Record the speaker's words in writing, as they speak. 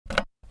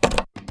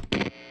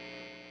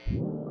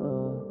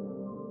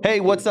Hey,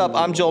 what's up?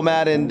 I'm Joel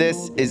Madden.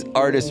 This is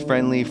Artist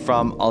Friendly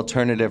from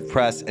Alternative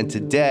Press, and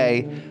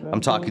today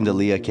I'm talking to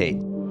Leah Kate.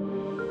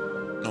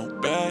 No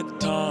bad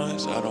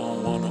times, I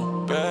don't want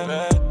no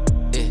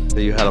bad. So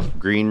you had a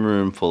green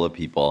room full of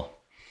people.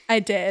 I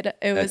did.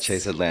 It was at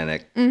Chase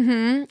Atlantic.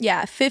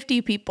 Yeah,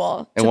 50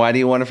 people. And why do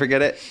you want to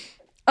forget it?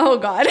 Oh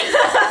God.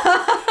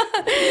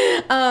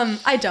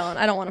 I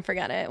don't want to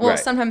forget it. Well, Right.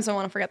 Sometimes I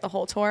want to forget the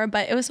whole tour,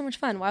 but it was so much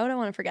fun. Why would I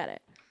want to forget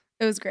it?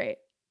 It was great.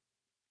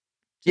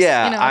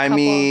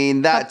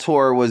 That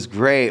tour was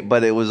great,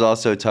 but it was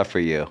also tough for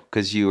you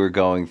because you were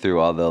going through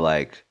all the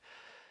like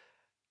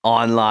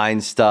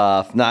online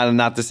stuff.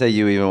 Not to say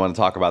you even want to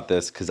talk about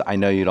this because I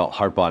know you don't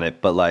harp on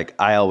it, but like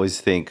I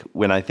always think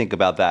when I think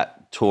about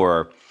that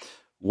tour,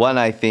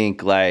 I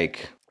think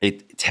like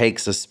it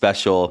takes a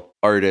special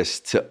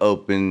artist to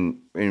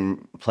open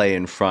and play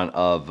in front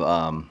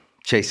of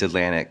Chase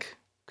Atlantic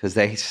because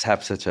they just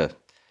have such a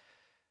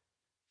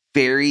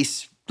very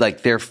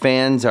like their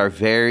fans are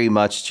very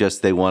much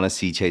just they want to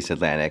see Chase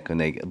Atlantic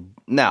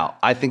now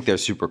I think they're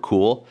super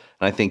cool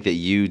and I think that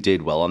you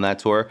did well on that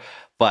tour,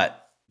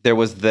 but there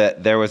was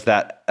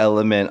that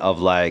element of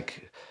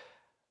like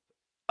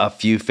a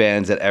few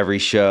fans at every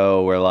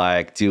show were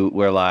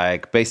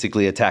like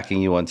basically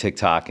attacking you on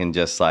TikTok and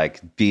just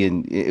like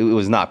it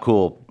was not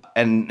cool.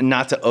 And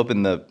not to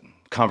open the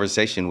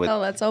conversation with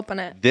let's open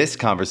it. This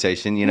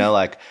conversation,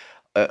 like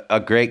a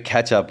great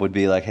catch up would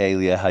be like, hey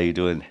Leah, how you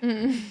doing?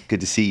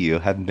 Good to see you.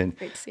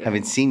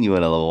 Haven't seen you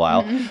in a little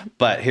while,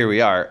 but here we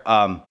are.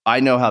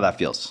 I know how that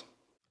feels.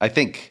 I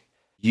think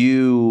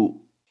you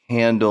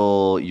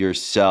handle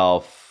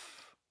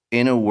yourself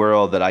in a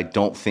world that I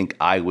don't think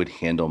I would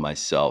handle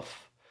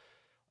myself.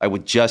 I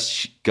would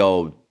just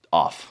go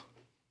off.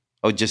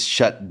 I would just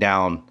shut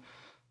down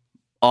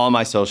all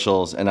my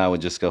socials and I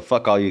would just go,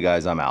 fuck all you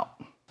guys, I'm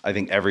out. I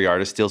think every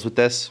artist deals with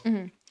this.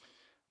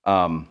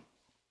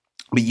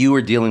 But you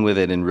were dealing with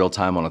it in real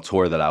time on a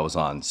tour that I was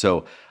on.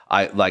 So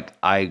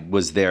I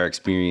was there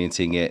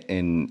experiencing it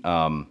and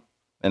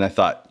I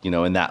thought,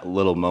 in that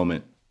little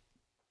moment,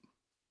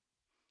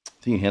 I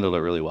think you handled it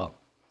really well.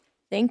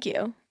 Thank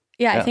you.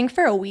 Yeah, I think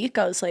for a week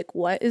I was like,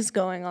 what is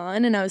going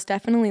on? And I was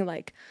definitely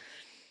like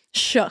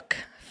shook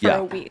for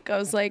a week. I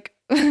was like,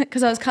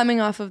 because I was coming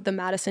off of the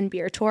Madison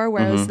Beer Tour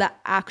where it was the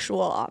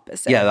actual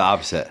opposite. Yeah, the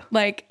opposite.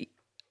 Like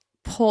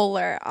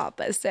polar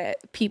opposite.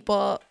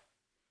 People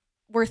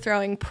were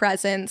throwing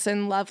presents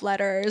and love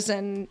letters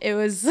and it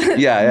was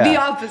the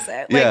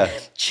opposite.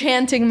 Like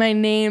chanting my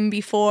name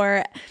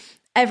before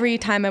every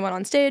time I went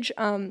on stage.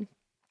 And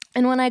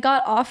when I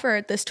got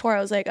offered this tour, I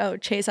was like, oh,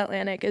 Chase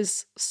Atlantic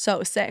is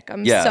so sick.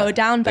 I'm so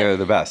down. But they're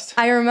the best.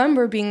 I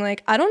remember being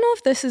like, I don't know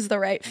if this is the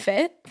right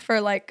fit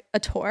for like a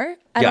tour.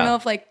 I don't know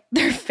if like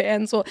their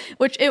fans will,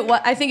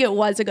 I think it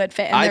was a good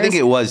fit. And I think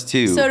it was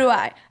too. So do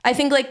I. I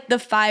think like the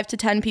 5 to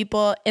 10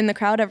 people in the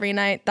crowd every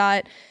night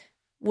that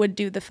would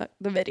do the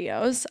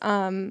videos,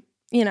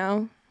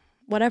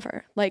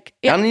 whatever. Like,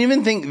 I don't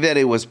even think that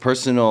it was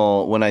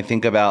personal when I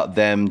think about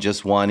them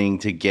just wanting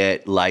to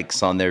get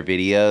likes on their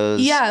videos.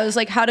 Yeah, it was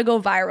like how to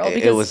go viral.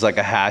 Because it was like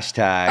a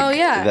hashtag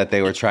that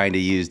they were trying to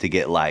use to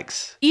get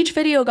likes. Each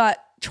video got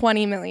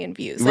 20 million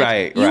views.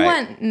 Like, you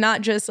went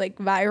not just like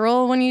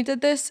viral when you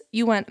did this,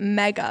 you went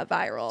mega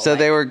viral. So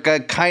they were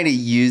kind of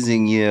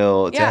using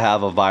you to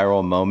have a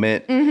viral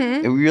moment.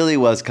 It really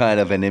was kind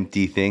of an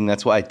empty thing.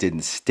 That's why it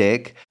didn't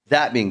stick.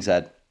 That being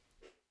said,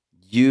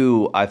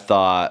 I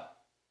thought,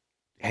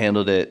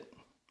 handled it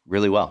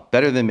really well,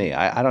 better than me.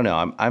 I don't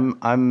know.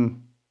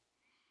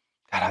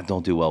 God, I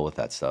don't do well with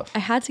that stuff. I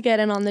had to get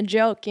in on the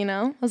joke,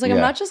 I was like, I'm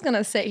not just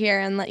gonna sit here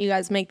and let you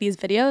guys make these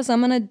videos.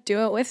 I'm gonna do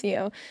it with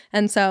you.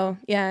 And so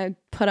I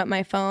put up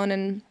my phone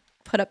and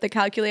put up the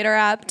calculator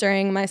app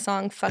during my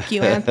song "Fuck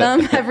You"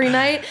 anthem every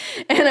night.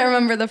 And I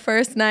remember the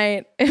first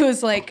night, it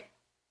was like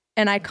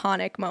an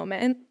iconic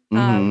moment.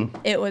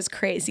 It was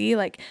crazy.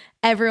 Like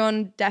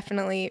everyone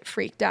definitely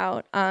freaked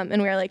out.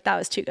 And we were like, that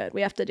was too good.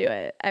 We have to do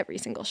it every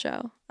single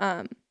show.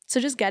 So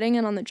just getting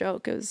in on the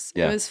joke, it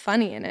was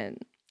funny and it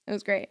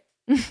was great.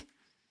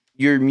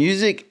 Your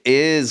music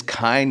is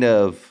kind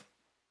of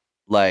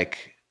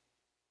like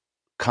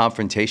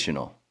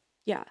confrontational.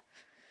 Yeah.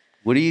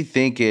 What do you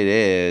think it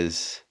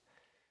is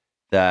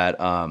that,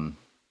 what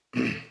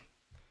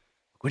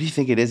do you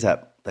think it is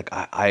that, like,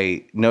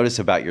 I notice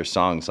about your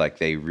songs, like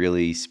they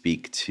really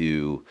speak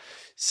to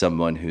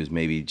someone who's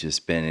maybe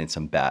just been in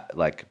some bad,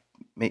 like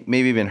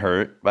maybe been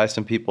hurt by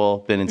some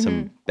people, been in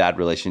some bad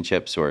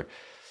relationships or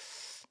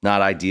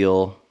not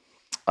ideal.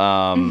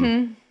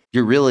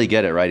 You're really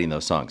good at writing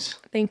those songs.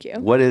 Thank you.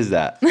 What is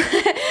that?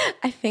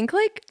 I think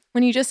like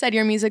when you just said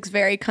your music's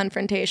very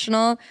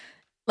confrontational,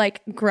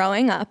 like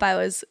growing up, I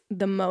was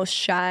the most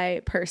shy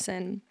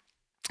person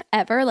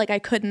ever. Like I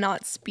could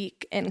not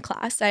speak in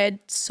class. I had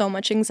so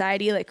much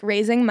anxiety. Like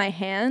raising my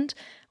hand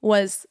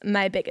was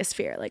my biggest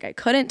fear. Like I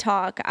couldn't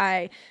talk.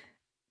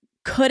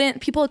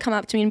 People would come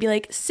up to me and be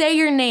like, say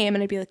your name.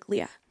 And I'd be like,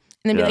 Leah.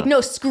 And they'd be like,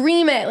 no,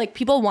 scream it. Like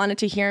people wanted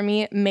to hear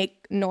me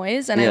make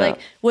noise. And I like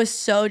was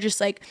so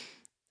just like,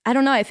 I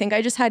don't know. I think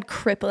I just had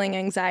crippling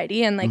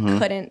anxiety and like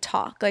couldn't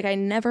talk. Like I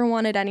never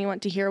wanted anyone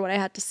to hear what I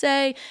had to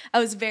say. I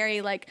was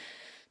very like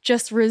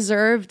just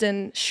reserved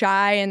and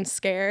shy and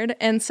scared.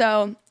 And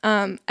so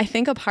I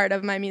think a part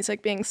of my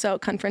music being so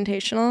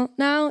confrontational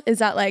now is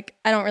that like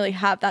I don't really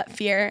have that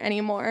fear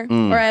anymore,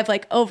 or I've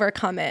like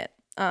overcome it.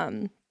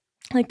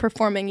 Like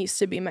performing used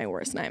to be my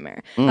worst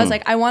nightmare. I was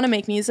like, I want to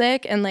make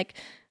music and like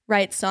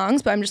write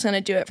songs, but I'm just going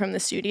to do it from the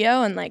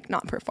studio and like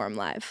not perform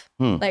live.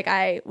 Like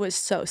I was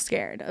so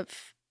scared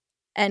of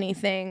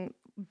anything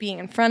being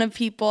in front of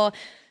people,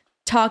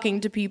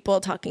 talking to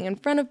people, talking in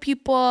front of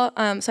people.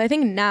 So I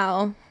think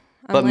now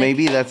but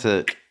maybe that's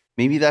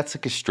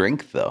like a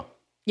strength though.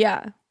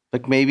 Yeah.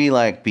 Like maybe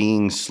like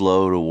being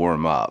slow to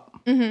warm up.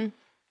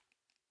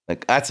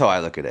 Like that's how I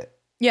look at it.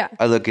 Yeah.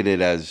 I look at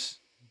it as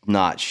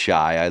not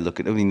shy.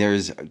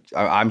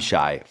 I'm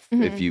shy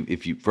if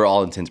you for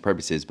all intents and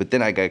purposes, but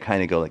then I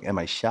kind of go like, am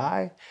I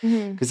shy?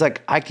 Because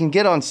like I can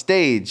get on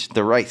stage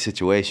the right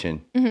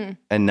situation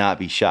and not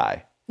be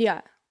shy.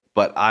 Yeah.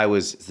 But I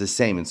was the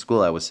same in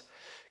school. I was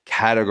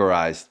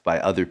categorized by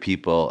other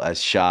people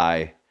as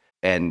shy,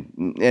 and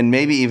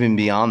maybe even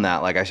beyond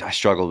that. Like I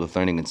struggled with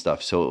learning and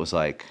stuff. So it was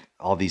like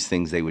all these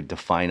things they would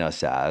define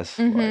us as.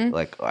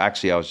 Like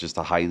actually, I was just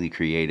a highly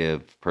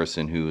creative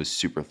person who was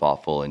super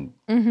thoughtful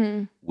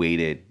and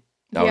waited.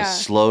 I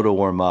was slow to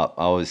warm up.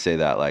 I always say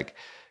that, like,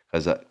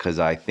 because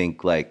I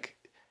think like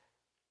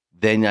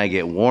then I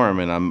get warm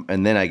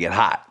and then I get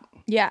hot.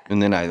 Yeah.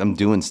 And then I'm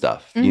doing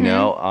stuff, you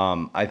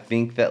know? I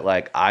think that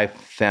like I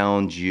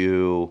found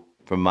you,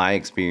 from my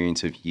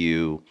experience of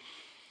you,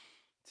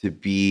 to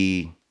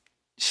be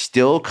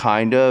still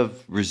kind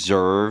of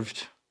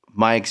reserved.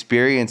 My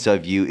experience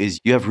of you is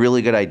you have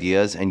really good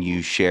ideas and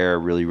you share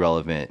really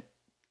relevant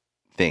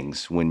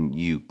things when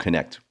you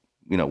connect,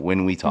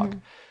 when we talk.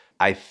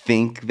 I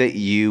think that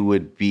you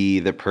would be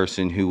the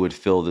person who would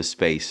fill the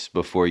space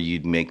before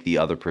you'd make the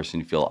other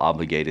person feel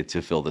obligated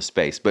to fill the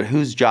space. But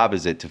whose job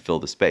is it to fill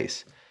the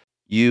space?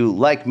 You,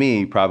 like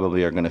me,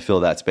 probably are going to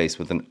fill that space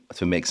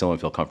to make someone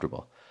feel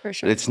comfortable. For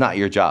sure. But it's not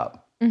your job.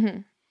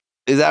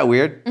 Is that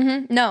weird?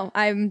 No,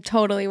 I'm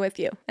totally with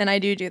you. And I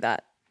do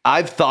that.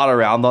 I've thought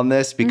around on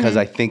this because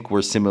I think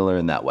we're similar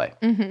in that way.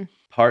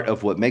 Part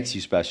of what makes you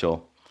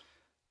special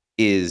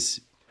is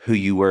who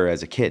you were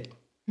as a kid.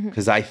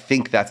 Because I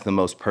think that's the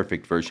most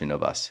perfect version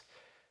of us,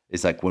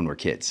 is like when we're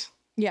kids.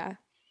 Yeah.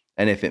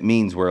 And if it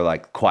means we're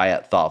like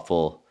quiet,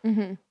 thoughtful,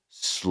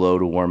 slow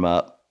to warm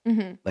up,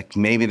 like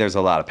maybe there's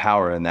a lot of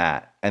power in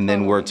that. And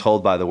then we're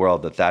told by the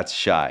world that that's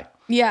shy.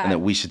 Yeah. And that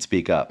we should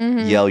speak up,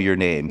 yell your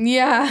name.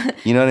 Yeah.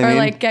 You know what I mean? Or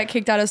like get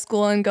kicked out of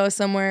school and go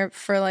somewhere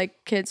for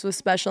like kids with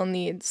special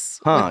needs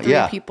with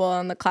 3 people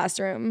in the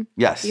classroom.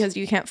 Yes. Because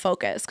you can't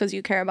focus because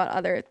you care about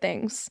other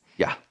things.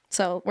 Yeah.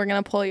 So we're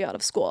going to pull you out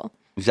of school.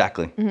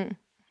 Exactly.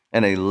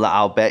 And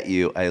I'll bet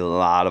you a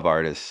lot of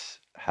artists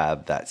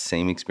have that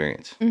same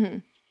experience.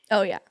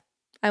 Oh, yeah.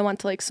 I went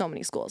to like so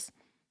many schools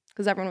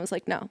because everyone was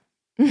like, no.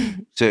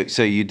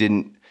 So you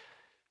didn't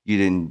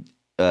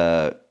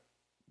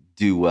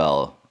do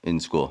well in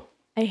school?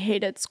 I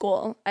hated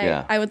school.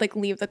 I would like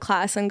leave the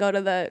class and go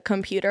to the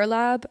computer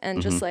lab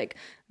and just like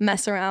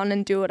mess around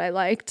and do what I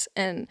liked.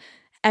 And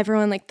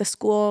everyone, like the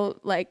school,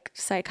 like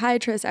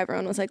psychiatrist,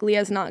 everyone was like,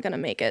 Leah's not going to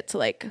make it to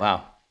like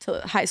to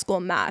high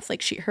school math.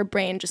 Like her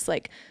brain just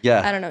like,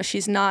 I don't know,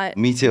 she's not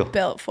Me too.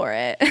 built for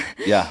it.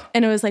 Yeah.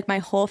 And it was like my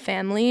whole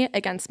family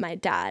against my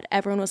dad.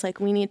 Everyone was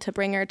like, we need to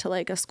bring her to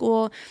like a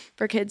school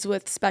for kids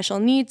with special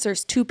needs.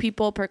 There's 2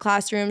 people per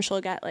classroom. She'll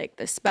get like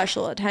this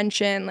special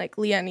attention. Like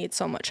Leah needs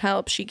so much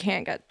help. She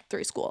can't get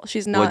through school.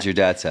 She's not. What'd your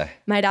dad say?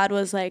 My dad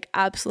was like,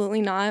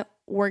 absolutely not.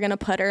 We're going to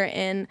put her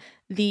in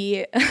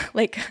the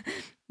like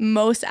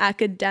most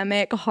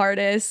academic,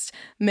 hardest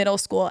middle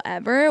school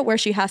ever, where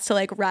she has to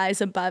like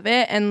rise above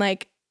it and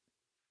like,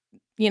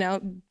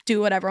 do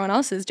what everyone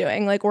else is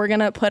doing. Like we're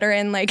gonna put her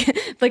in like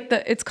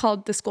it's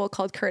called the school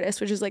called Curtis,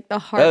 which is like the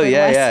Harvard. Oh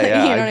yeah, West,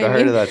 yeah. You know I've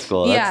heard of that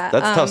school. That's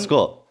a tough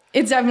school.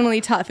 It's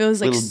definitely tough. It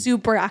was like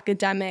super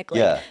academic,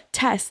 like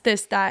test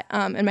this, that.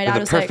 And my dad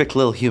was like, perfect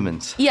little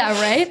humans. Yeah,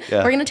 right?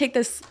 Yeah. We're going to take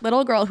this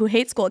little girl who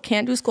hates school,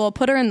 can't do school,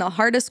 put her in the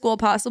hardest school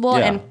possible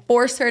and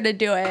force her to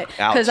do it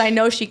because I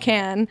know she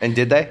can. And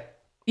did they?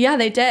 Yeah,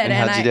 they did. And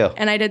how'd you do?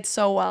 And I did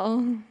so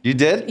well. You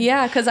did?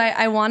 Yeah, because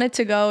I wanted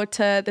to go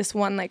to this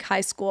one like high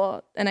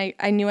school and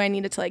I knew I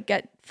needed to like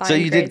get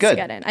fine grades to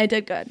get in. I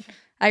did good.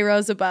 I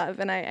rose above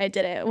and I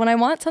did it. When I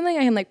want something,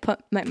 I can like put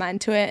my mind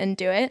to it and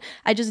do it.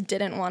 I just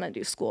didn't want to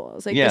do school. I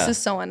was like, this is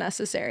so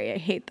unnecessary. I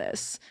hate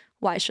this.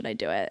 Why should I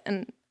do it?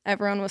 And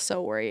everyone was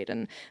so worried.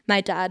 And my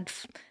dad,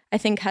 I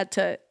think, had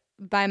to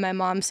buy my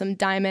mom some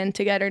diamond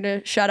to get her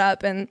to shut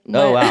up and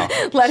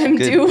let him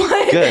do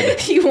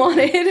what he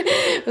wanted.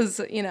 It was,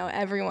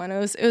 everyone. It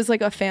was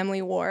like a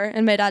family war.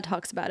 And my dad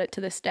talks about it to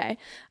this day.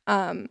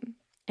 So.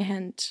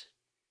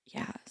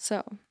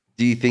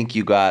 Do you think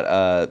you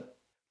got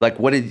like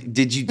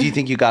do you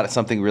think you got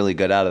something really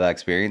good out of that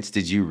experience?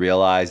 Did you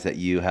realize that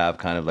you have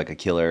kind of like a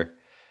killer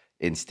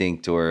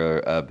instinct or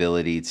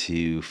ability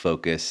to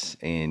focus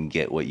and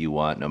get what you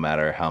want no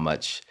matter how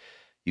much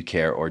you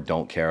care or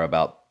don't care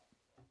about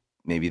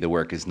maybe the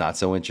work is not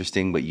so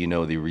interesting, but you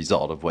know the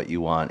result of what you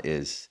want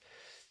is,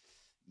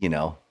 you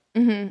know.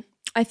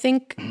 I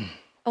think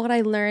what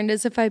I learned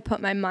is if I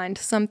put my mind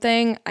to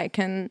something, I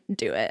can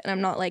do it. And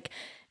I'm not like,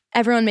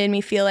 everyone made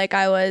me feel like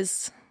I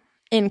was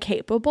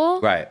incapable.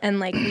 Right. And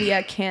like,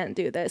 Leah can't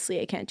do this,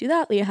 Leah can't do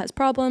that. Leah has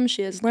problems,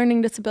 she has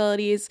learning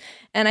disabilities.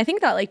 And I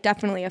think that like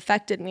definitely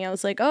affected me. I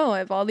was like, oh, I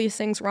have all these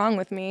things wrong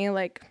with me.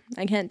 Like,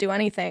 I can't do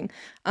anything.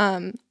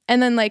 And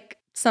then like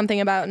something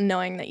about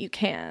knowing that you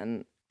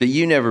can. But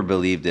you never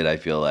believed it, I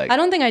feel like. I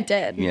don't think I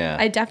did. Yeah.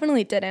 I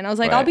definitely didn't. I was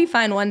like, Right. I'll be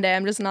fine one day.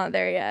 I'm just not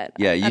there yet.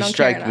 Yeah, I you don't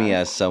strike care me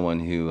enough. as someone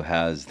who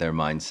has their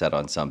mind set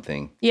on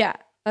something. Yeah.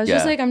 I was Yeah.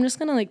 just like, I'm just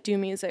going to like do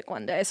music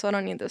one day. So I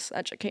don't need this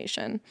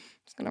education. I'm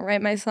just going to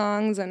write my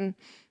songs and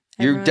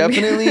You're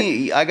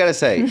definitely, I gotta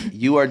say,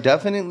 you are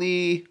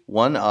definitely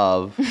one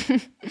of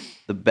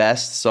the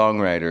best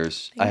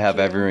songwriters I have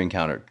you. ever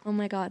encountered. Oh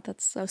my God,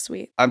 that's so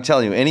sweet. I'm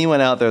telling you,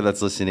 anyone out there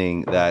that's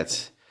listening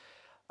that's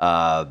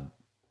a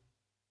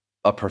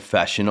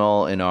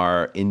professional in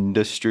our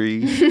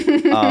industry,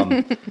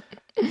 it's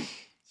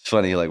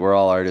funny, like we're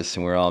all artists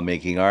and we're all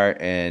making art,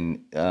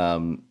 and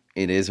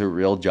it is a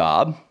real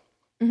job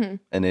and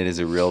it is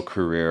a real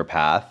career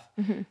path.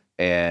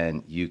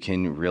 And you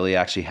can really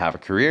actually have a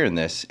career in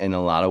this in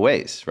a lot of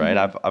ways, right?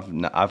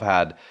 I've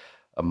had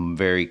a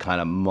very kind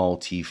of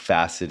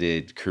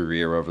multifaceted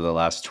career over the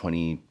last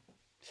 20, I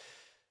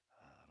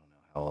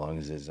don't know how long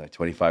is it, like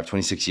 25,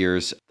 26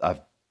 years.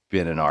 I've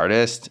been an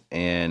artist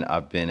and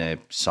I've been a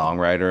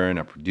songwriter and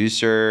a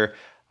producer.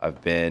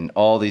 I've been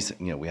all these,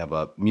 we have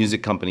a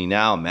music company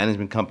now, a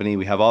management company.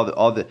 We have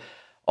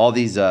all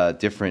these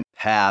different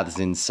paths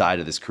inside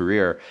of this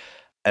career.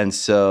 And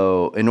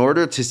so in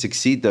order to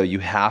succeed, though, you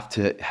have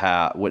to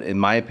have, in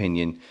my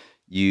opinion,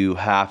 you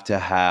have to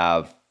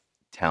have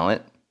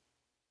talent.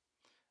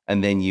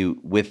 And then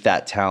with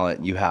that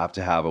talent, you have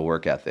to have a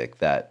work ethic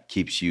that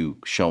keeps you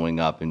showing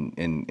up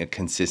in a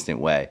consistent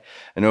way.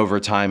 And over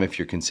time, if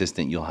you're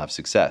consistent, you'll have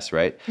success,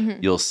 right?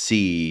 You'll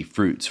see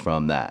fruits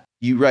from that.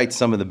 You write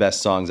some of the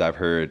best songs I've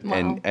heard,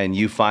 Wow. and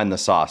you find the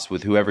sauce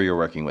with whoever you're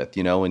working with.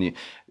 When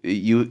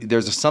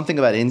there's something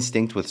about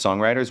instinct with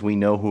songwriters. We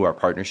know who our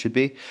partner should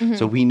be.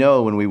 So we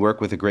know when we work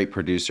with a great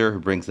producer who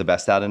brings the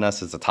best out in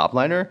us as a top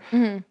liner,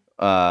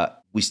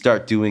 we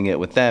start doing it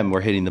with them.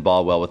 We're hitting the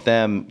ball well with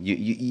them.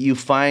 You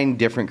find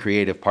different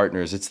creative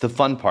partners. It's the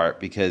fun part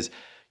because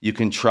you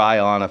can try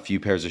on a few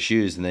pairs of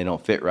shoes and they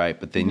don't fit right,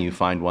 but then you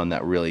find one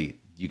that really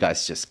you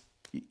guys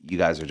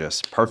are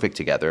just perfect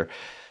together,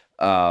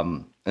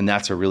 and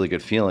that's a really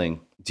good feeling.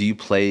 Do you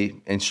play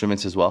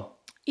instruments as well?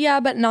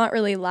 Yeah, but not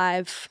really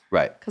live.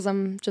 Right. Because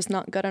I'm just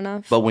not good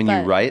enough. But when you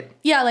write?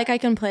 Yeah, like I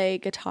can play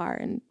guitar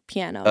and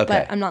piano,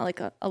 but I'm not like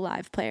a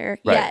live player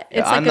Right. yet.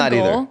 It's like I'm not a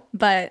goal, either.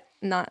 but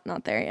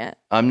not there yet.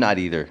 I'm not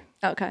either.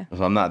 Okay.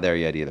 So I'm not there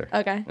yet either.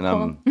 Okay, And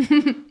I'm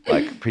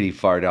like pretty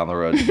far down the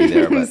road to be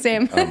there. But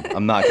Same.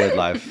 I'm not good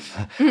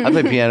live. I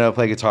play piano,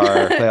 play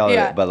guitar, play all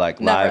Yeah, that, but like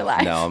never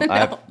live, live. no. I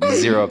have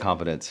zero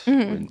confidence.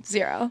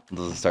 Zero.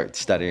 I'll start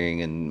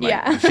stuttering and my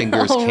Yeah.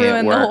 fingers I'll can't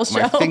ruin the work. whole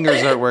My show.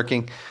 fingers aren't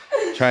working.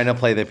 Trying to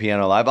play the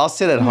piano live. I'll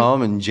sit at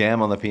home and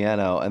jam on the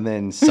piano, and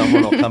then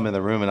someone will come in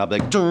the room and I'll be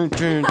like, dun,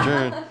 dun,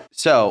 dun.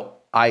 So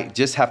I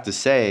just have to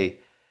say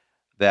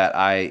that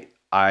I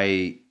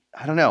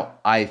don't know.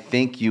 I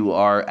think you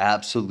are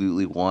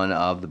absolutely one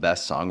of the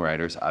best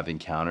songwriters I've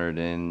encountered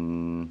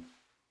in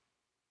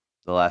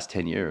the last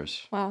 10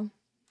 years. Wow.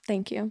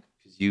 Thank you.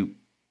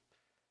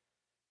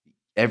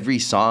 Every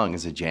song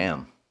is a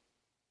jam.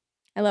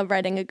 I love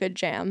writing a good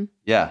jam.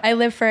 Yeah. I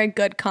live for a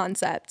good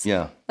concept.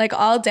 Yeah. Like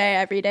all day,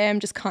 every day, I'm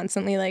just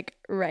constantly like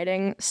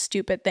writing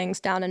stupid things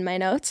down in my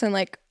notes. And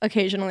like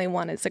occasionally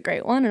one is a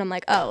great one. And I'm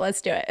like, oh,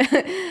 let's do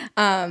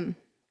it.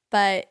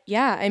 But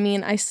yeah, I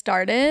mean, I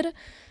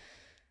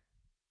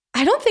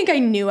don't think I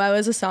knew I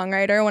was a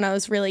songwriter when I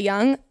was really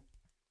young.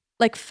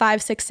 Like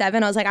 5, 6,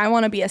 7, I was like, I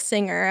want to be a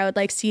singer. I would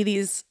like see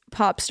these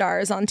pop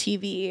stars on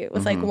TV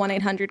with like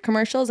 1-800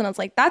 commercials. And I was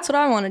like, that's what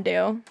I want to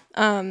do.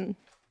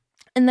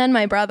 And then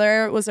my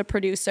brother was a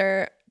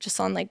producer just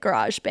on like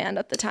GarageBand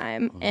at the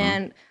time.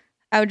 And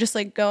I would just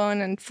like go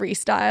in and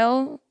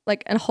freestyle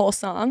like a whole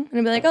song. And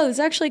I'd be like, oh, this is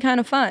actually kind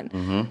of fun.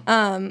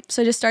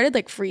 So I just started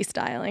like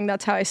freestyling.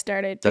 That's how I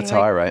started. That's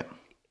how I write.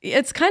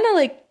 It's kind of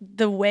like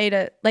the way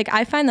to, like,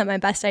 I find that my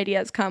best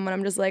ideas come when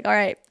I'm just like, all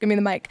right, give me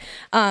the mic.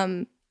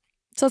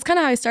 So it's kind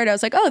of how I started. I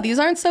was like, oh, these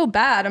aren't so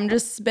bad. I'm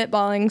just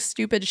spitballing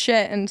stupid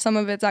shit. And some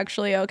of it's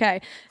actually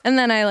okay. And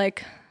then I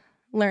like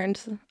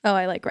learned, oh,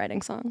 I like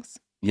writing songs.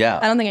 Yeah.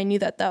 I don't think I knew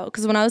that though.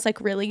 Because when I was like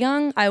really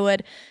young, I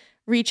would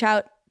reach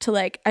out to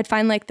like, I'd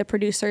find like the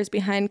producers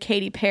behind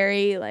Katy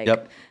Perry, like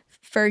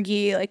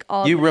Fergie, like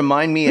all. You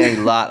remind me a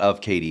lot of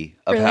Katie,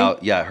 of Really?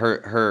 how,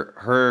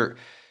 her,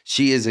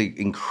 she is an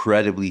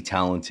incredibly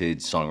talented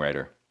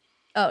songwriter.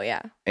 Oh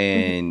yeah.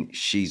 And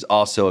she's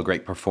also a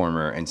great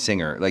performer and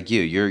singer. Like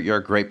you're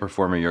a great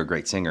performer, you're a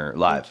great singer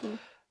live.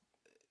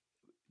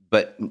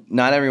 But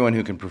not everyone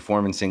who can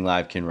perform and sing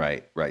live can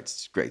write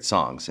great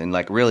songs and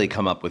like really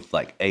come up with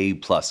like A+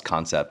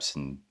 concepts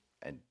and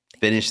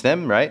finish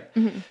them, right?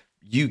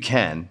 You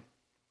can,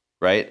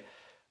 right?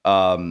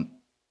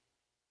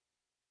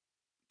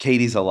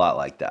 Katie's a lot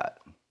like that.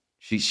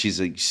 She's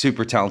a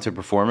super talented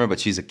performer, but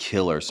she's a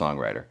killer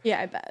songwriter.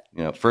 Yeah, I bet.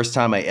 You know, first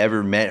time I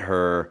ever met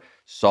her,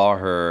 saw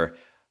her,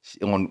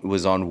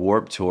 was on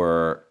Warped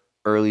Tour,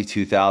 early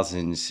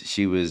 2000s.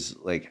 She was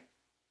like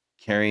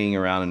carrying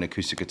around an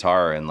acoustic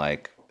guitar and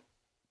like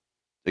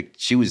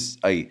she is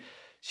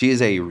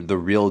the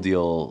real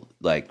deal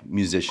like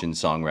musician,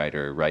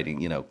 songwriter, writing.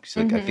 You know,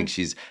 like, I think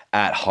she's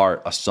at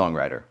heart a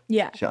songwriter.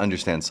 Yeah, she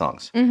understands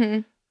songs.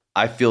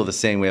 I feel the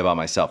same way about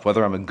myself,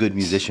 whether I'm a good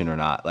musician or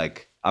not.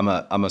 Like I'm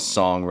a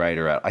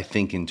songwriter. I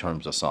think in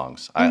terms of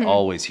songs. I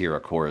always hear a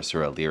chorus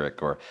or a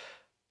lyric, or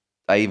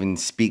I even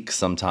speak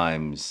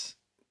sometimes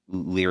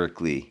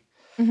lyrically.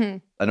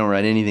 I don't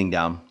write anything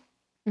down.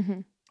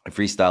 I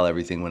freestyle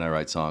everything when I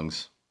write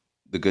songs.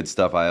 The good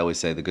stuff, I always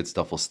say, the good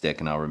stuff will stick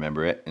and I'll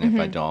remember it. And if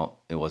I don't,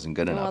 it wasn't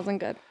good enough. It wasn't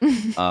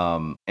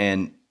good.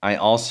 And I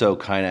also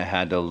kind of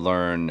had to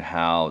learn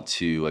how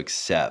to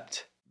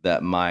accept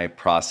that my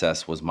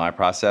process was my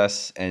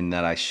process and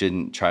that I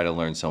shouldn't try to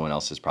learn someone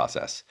else's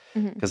process.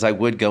 Because I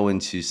would go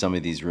into some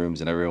of these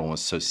rooms and everyone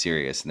was so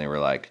serious and they were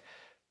like,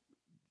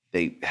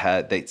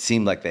 they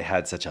seemed like they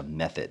had such a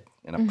method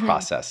and a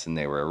process and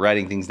they were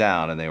writing things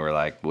down and they were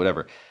like,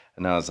 whatever.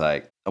 And I was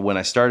like, when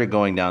I started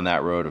going down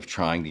that road of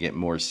trying to get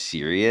more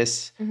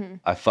serious,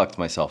 I fucked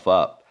myself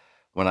up.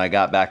 When I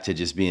got back to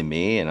just being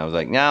me and I was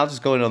like, nah, I'll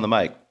just go in on the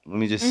mic. Let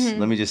me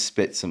just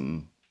spit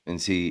some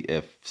and see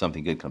if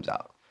something good comes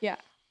out. Yeah.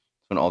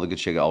 When all the good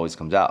shit always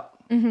comes out.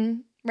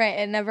 Right.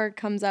 It never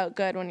comes out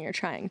good when you're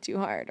trying too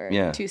hard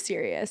or too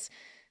serious.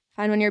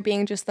 Find when you're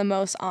being just the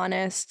most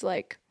honest,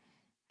 like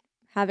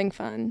having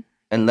fun.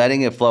 And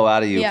letting it flow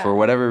out of you for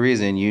whatever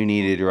reason, you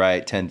needed to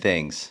write 10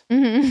 things.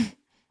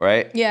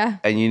 Right? Yeah.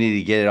 And you need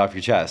to get it off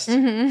your chest.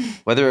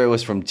 Whether it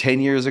was from 10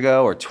 years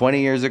ago or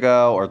 20 years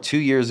ago or 2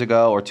 years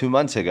ago or 2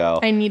 months ago.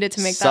 I needed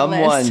to make that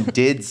list. Someone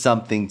did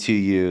something to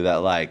you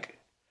that like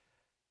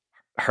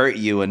hurt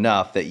you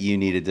enough that you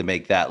needed to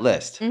make that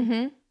list.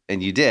 And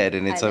you did.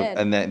 And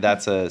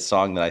that's a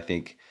song that I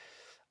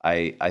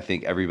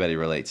think everybody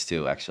relates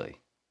to, actually.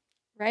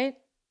 Right?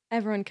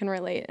 Everyone can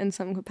relate in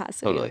some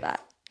capacity Totally. to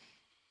that.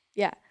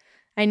 Yeah.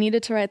 I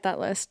needed to write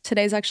that list.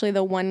 Today's actually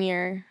the 1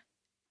 year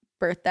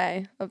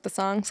birthday of the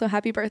song. So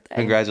happy birthday.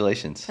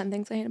 Congratulations. 10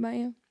 Things I Hate About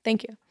You.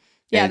 Thank you.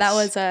 Yeah, that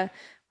was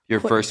your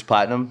first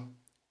platinum?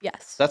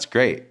 Yes. That's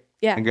great.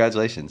 Yeah.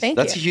 Congratulations. Thank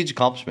That's you. A huge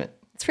accomplishment.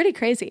 It's pretty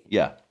crazy.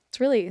 Yeah. It's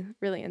really,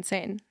 really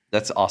insane.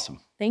 That's awesome.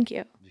 Thank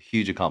you.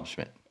 Huge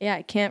accomplishment. Yeah,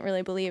 I can't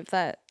really believe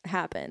that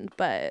happened,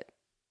 but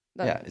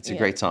it's a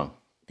great song.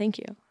 Thank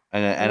you.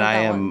 And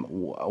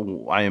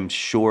I am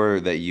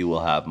sure that you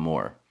will have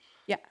more.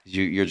 Yeah.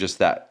 You're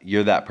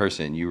that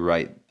person. You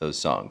write those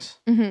songs.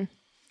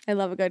 I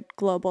love a good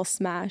global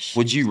smash.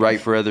 Would you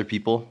write for other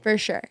people? For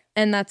sure.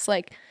 And that's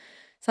like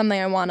something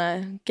I want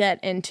to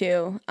get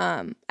into.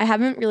 I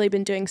haven't really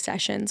been doing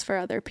sessions for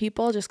other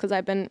people just because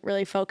I've been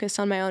really focused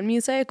on my own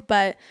music,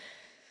 but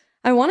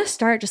I want to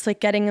start just like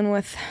getting in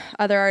with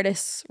other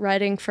artists,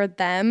 writing for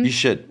them. You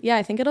should. Yeah,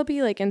 I think it'll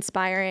be like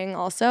inspiring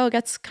also. It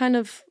gets kind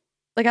of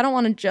like, I don't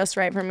want to just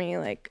write for me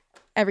like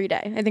every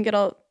day. I think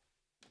it'll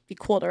be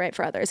cool to write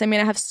for others. I mean,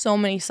 I have so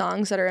many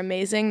songs that are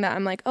amazing that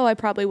I'm like, oh, I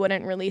probably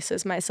wouldn't release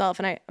as myself.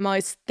 And I'm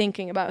always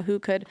thinking about who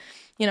could,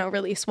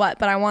 release what,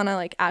 but I want to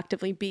like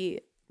actively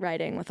be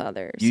writing with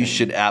others. You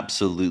should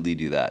absolutely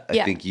do that.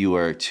 I think you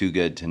are too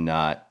good to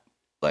not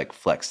like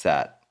flex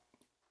that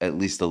at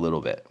least a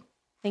little bit.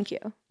 Thank you.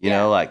 You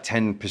know, like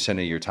 10% of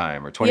your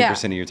time or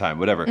 20% of your time,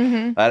 whatever.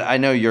 I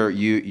know you're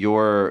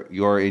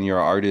in your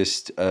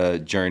artist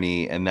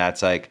journey, and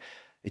that's like,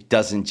 it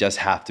doesn't just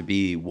have to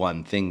be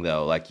one thing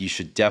though. Like you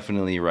should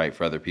definitely write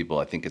for other people.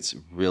 I think it's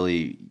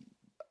really,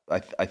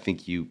 I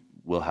think you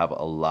will have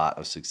a lot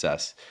of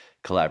success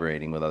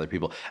collaborating with other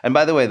people. And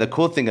by the way, the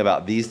cool thing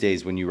about these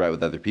days when you write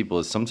with other people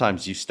is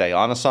sometimes you stay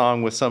on a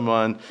song with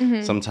someone.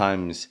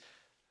 Sometimes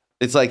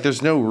it's like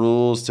there's no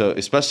rules to,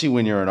 especially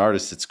when you're an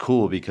artist. It's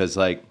cool because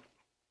like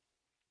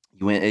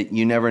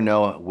you never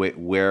know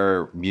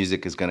where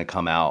music is going to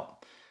come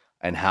out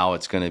and how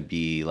it's going to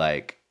be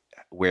like,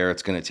 where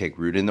it's going to take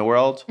root in the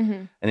world.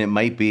 And it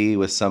might be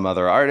with some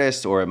other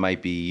artist, or it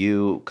might be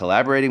you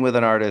collaborating with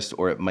an artist,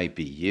 or it might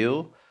be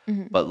you.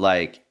 But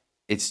like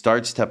it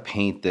starts to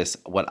paint this,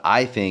 what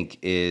I think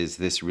is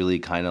this really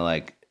kind of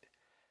like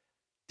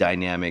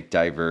dynamic,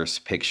 diverse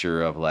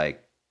picture of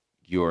like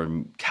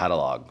your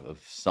catalog of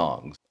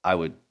songs. I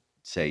would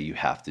say you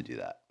have to do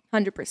that.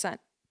 100%.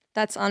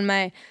 That's on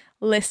my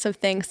list of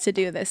things to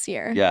do this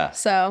year. Yeah.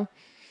 So.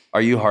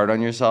 Are you hard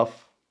on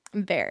yourself?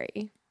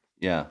 Very.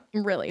 Yeah.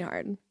 Really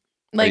hard.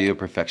 Like, are you a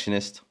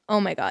perfectionist? Oh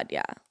my God,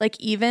 yeah. Like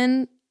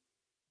even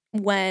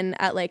when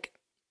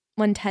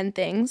 10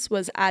 Things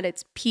was at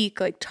its peak,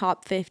 like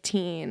top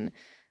 15,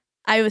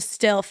 I was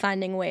still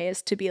finding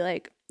ways to be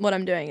like, what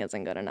I'm doing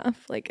isn't good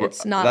enough. Like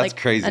it's not That's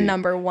like crazy. a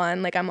number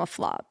one, like I'm a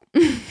flop.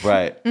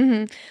 Right.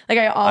 Like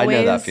I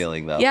know that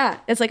feeling though. Yeah.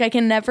 It's like I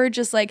can never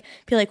just like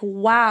be like,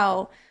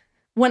 wow,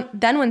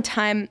 when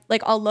time,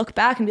 like I'll look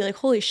back and be like,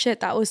 holy shit,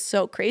 that was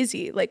so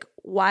crazy. Like,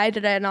 why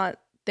did I not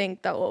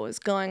think that what was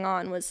going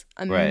on was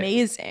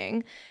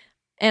amazing?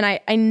 And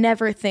I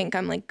never think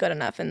I'm like good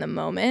enough in the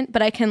moment,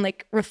 but I can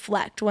like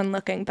reflect when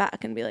looking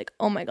back and be like,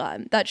 oh my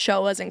God, that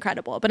show was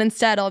incredible. But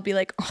instead I'll be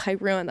like, oh, I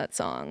ruined that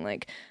song.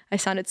 Like I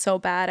sounded so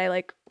bad. I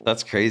like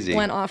that's crazy.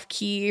 Went off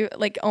key.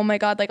 Like, oh my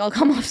God, like I'll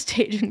come off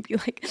stage and be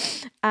like,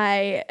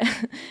 I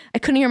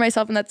couldn't hear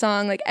myself in that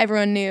song. Like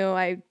everyone knew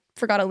I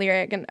forgot a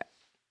lyric, and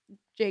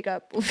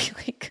Jacob will be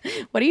like,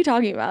 what are you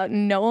talking about?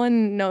 No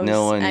one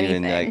knows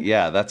anything. Even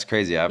yeah, that's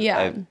crazy.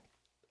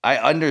 I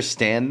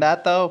understand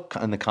that though,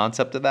 and the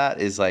concept of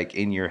that is like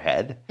in your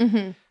head.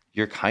 Mm-hmm.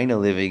 You're kind of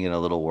living in a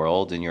little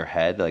world in your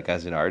head. Like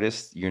as an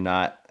artist, you're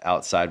not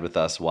outside with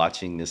us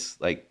watching this.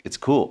 Like it's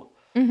cool.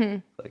 Mm-hmm.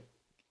 Like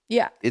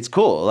yeah, it's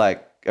cool.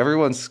 Like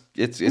everyone's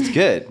it's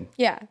good.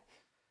 Yeah.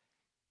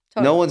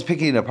 Totally. No one's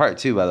picking it apart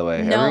too. By the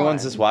way,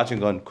 everyone's just watching,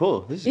 going,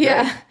 "Cool, this is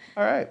great.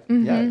 All right,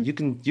 mm-hmm. Yeah,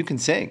 you can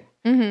sing."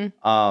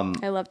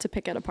 Mm-hmm. I love to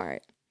pick it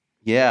apart.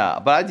 Yeah,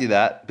 but I do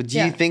that. But do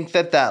you think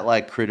that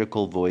like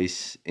critical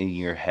voice in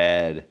your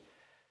head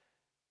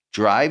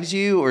drives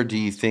you, or do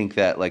you think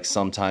that like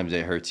sometimes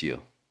it hurts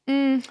you?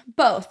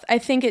 Both. I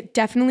think it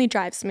definitely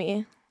drives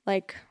me.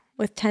 Like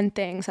with 10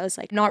 Things, I was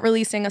like, not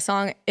releasing a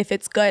song, if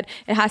it's good,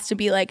 it has to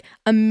be like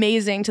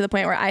amazing to the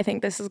point where I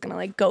think this is gonna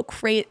like go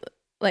crazy.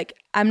 Like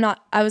I'm not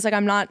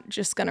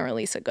just gonna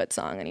release a good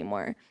song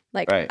anymore.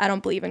 Like I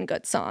don't believe in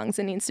good songs.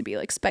 It needs to be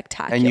like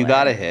spectacular. And you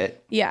got to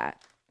hit. Yeah.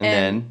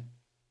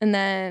 And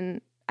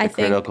then I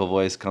think critical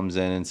voice comes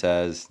in and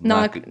says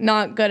not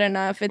good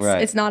enough.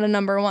 It's not a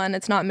number one.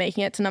 It's not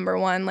making it to number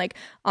one. Like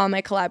all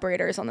my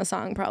collaborators on the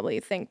song probably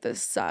think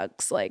this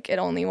sucks. Like it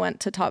only went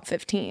to top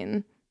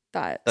 15.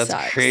 That's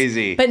sucks.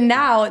 Crazy. But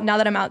now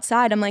that I'm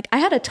outside, I'm like, I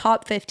had a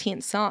top 15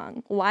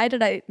 song. Why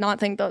did I not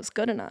think that was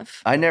good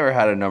enough? I never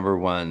had a number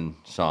one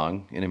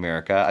song in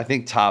America. I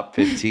think top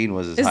 15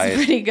 was as high as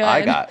pretty good.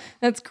 I got.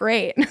 That's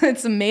great.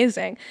 It's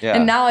amazing. Yeah.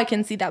 And now I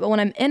can see that. But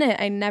when I'm in it,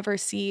 I'm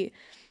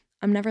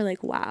never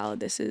like, wow,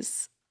 this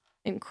is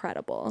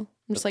incredible.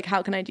 I'm just like,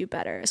 how can I do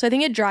better? So I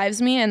think it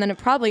drives me, and then it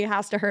probably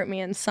has to hurt me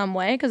in some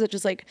way because it's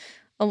just like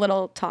a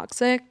little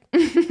toxic.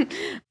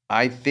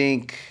 I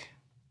think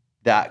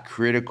that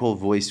critical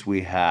voice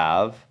we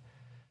have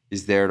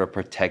is there to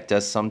protect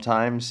us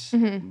sometimes,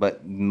 mm-hmm.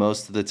 but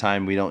most of the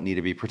time we don't need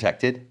to be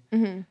protected.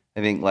 Mm-hmm. I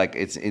think like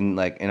it's in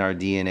our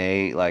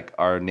DNA, like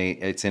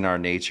it's in our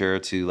nature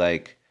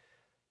to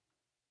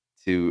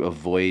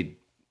avoid.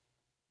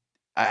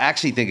 I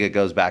actually think it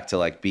goes back to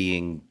like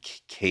being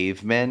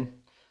cavemen,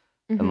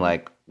 mm-hmm. and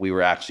like we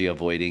were actually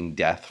avoiding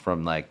death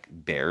from like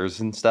bears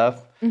and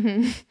stuff.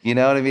 Mm-hmm. You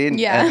know what I mean?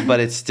 Yeah. But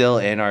it's still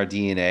in our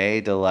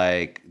DNA to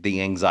like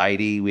the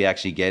anxiety we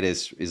actually get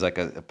is like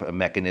a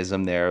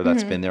mechanism there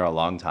that's mm-hmm. been there a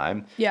long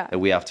time. Yeah. That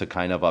we have to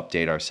kind of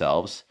update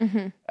ourselves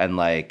mm-hmm. and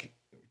like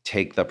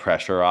take the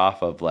pressure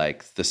off of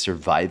like the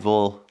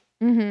survival.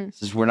 Mm-hmm.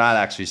 Since we're not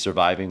actually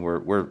surviving,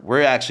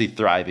 we're actually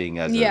thriving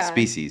as a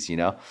species, you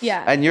know?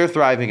 Yeah. And you're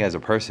thriving as a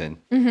person.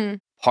 Mm-hmm.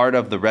 Part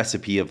of the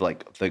recipe of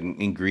like the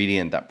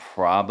ingredient that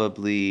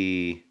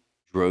probably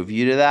drove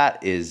you to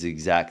that is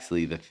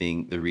exactly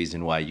the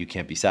reason why you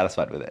can't be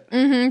satisfied with it.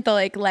 Mm-hmm. The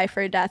like life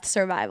or death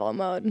survival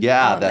mode.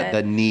 Yeah,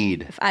 the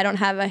need. If I don't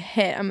have a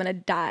hit, I'm gonna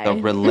die.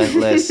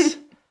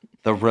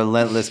 The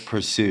relentless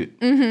pursuit.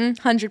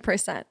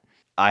 100%.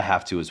 I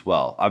have to as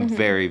well. I'm mm-hmm.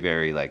 very,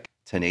 very like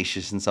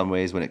tenacious in some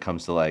ways when it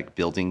comes to like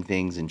building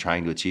things and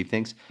trying to achieve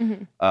things.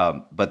 Mm-hmm.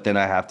 But then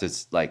I have to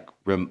like,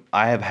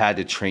 I have had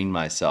to train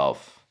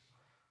myself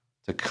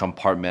to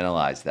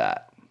compartmentalize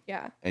that.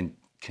 Yeah. And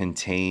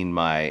contain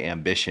my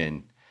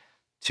ambition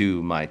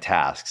to my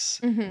tasks.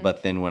 Mm-hmm.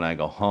 But then when I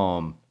go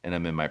home and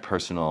I'm in my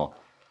personal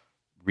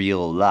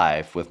real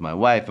life with my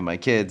wife and my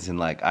kids, and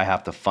like I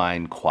have to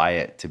find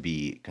quiet to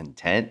be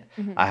content.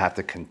 Mm-hmm. I have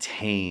to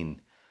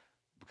contain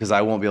because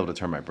I won't be able to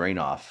turn my brain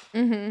off.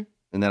 Mm-hmm.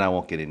 And then I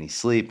won't get any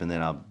sleep, and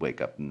then I'll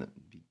wake up and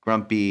be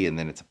grumpy, and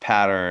then it's a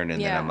pattern,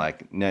 and then I'm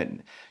like,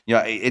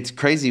 it's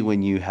crazy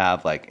when you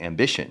have like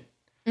ambition.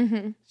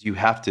 Mm-hmm. You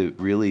have to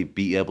really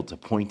be able to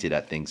point it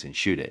at things and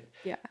shoot it.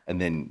 Yeah. And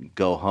then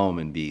go home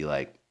and be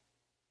like,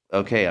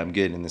 okay, I'm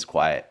good in this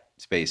quiet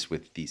space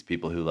with these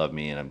people who love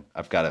me, and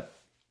I've got to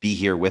be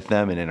here with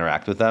them and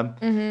interact with them.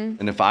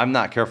 Mm-hmm. And if I'm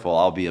not careful,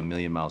 I'll be a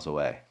million miles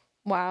away.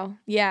 Wow.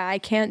 Yeah, I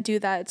can't do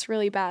that. It's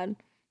really bad.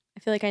 I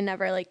feel like I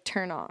never like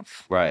turn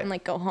off and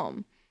like go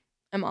home.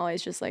 I'm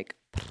always just like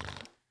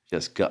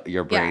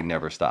your brain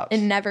never stops. It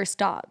never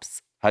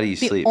stops. How do you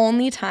sleep? The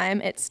only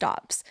time it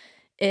stops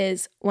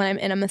is when I'm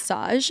in a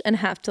massage and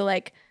have to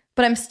like,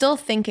 but I'm still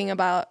thinking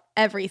about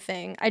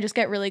everything. I just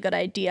get really good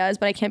ideas,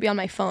 but I can't be on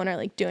my phone or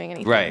like doing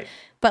anything. Right.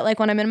 But like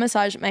when I'm in a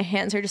massage, my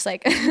hands are just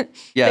like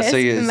yeah. this, So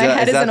is my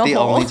head that in a the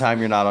hole. only time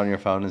you're not on your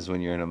phone is when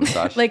you're in a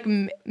massage? Like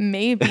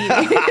maybe.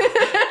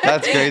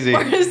 That's crazy.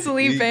 Or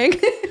sleeping.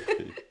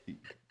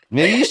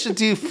 Maybe you should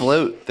do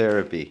float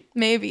therapy.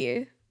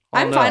 Maybe.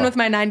 I'm fine with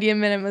my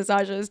 90-minute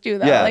massages too,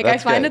 though. Yeah, like I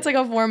that's find good. it's like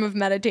a form of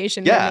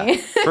meditation Yeah, for me.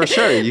 for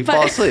sure. You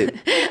fall asleep.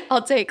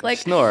 I'll take like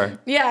Snore.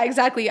 Yeah,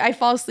 exactly. I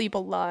fall asleep a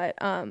lot.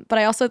 But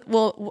I also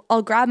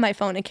I'll grab my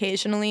phone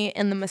occasionally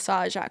in the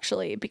massage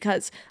actually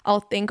because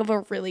I'll think of a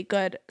really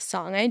good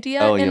song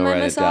idea in you'll my write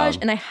it massage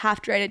down. and I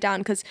have to write it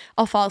down because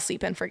I'll fall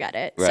asleep and forget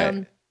it. Right.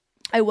 So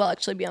I will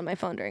actually be on my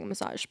phone during a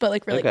massage, but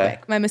like really Okay.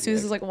 quick. My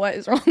masseuse is like, "What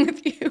is wrong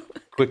with you?"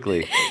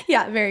 Quickly.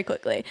 Yeah, very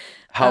quickly.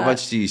 How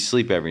much do you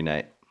sleep every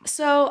night?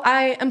 So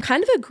I am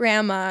kind of a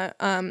grandma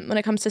when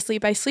it comes to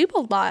sleep. I sleep a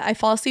lot. I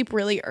fall asleep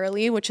really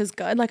early, which is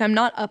good. Like I'm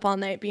not up all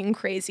night being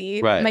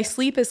crazy. Right. My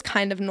sleep is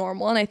kind of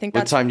normal, and I think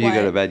What that's time do you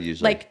go to bed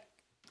usually? Like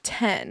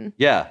 10.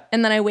 Yeah.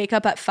 And then I wake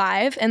up at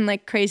 5, and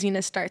like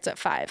craziness starts at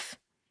 5.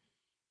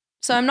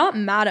 So I'm not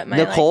mad at my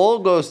Nicole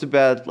goes to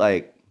bed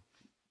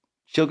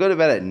she'll go to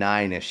bed at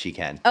 9 if she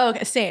can. Oh,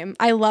 okay, same.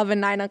 I love a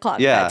 9 o'clock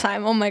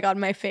bedtime. Oh my God,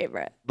 my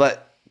favorite.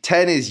 But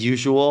 10 is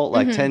usual.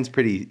 Like 10's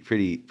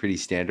pretty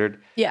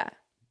standard. Yeah.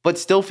 But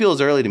still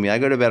feels early to me. I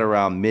go to bed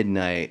around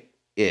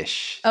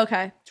midnight-ish.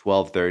 Okay.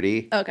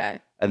 12:30. Okay.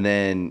 And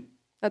then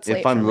That's late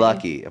if I'm for me.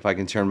 lucky, if I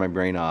can turn my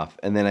brain off,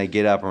 and then I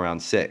get up around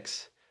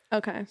 6.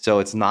 Okay. So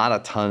it's not a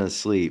ton of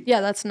sleep.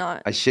 Yeah, that's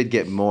not. I should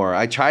get more.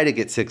 I try to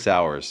get 6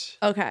 hours.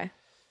 Okay.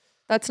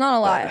 That's not a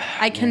lot.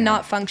 I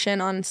cannot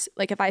function on,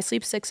 like, if I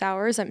sleep 6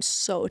 hours, I'm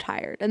so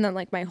tired. And then,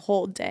 like, my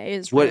whole day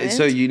is ruined.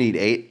 So you need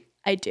 8?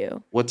 I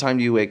do. What time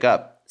do you wake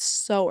up?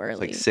 So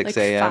early. Like 6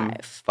 a.m.?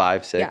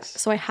 5, 6? Yeah.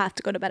 So I have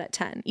to go to bed at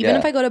 10. Even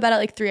if I go to bed at,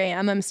 like, 3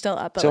 a.m., I'm still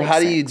up at, So like, how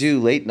do 6. you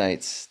do late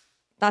nights?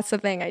 That's the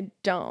thing. I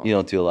don't. You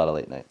don't do a lot of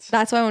late nights.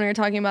 That's why when we were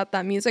talking about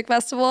that music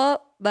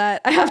festival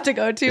that I have to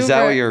go to. Is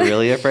that what you're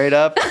really afraid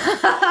of?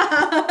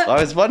 I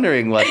was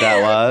wondering what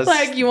that was.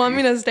 Like, you want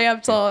me to stay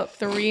up till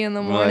 3 in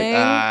the morning?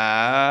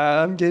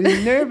 I'm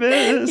getting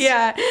nervous.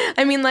 Yeah.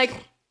 I mean, like,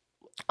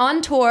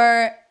 on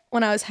tour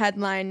when I was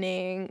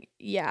headlining,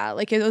 yeah,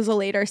 like it was a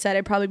later set.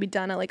 I'd probably be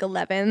done at like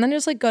 11 and then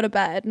just like go to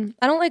bed.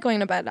 I don't like going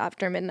to bed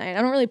after midnight.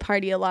 I don't really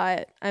party a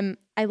lot.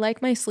 I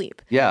like my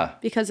sleep. Yeah.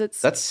 Because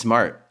that's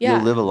smart. Yeah.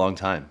 You'll live a long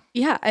time.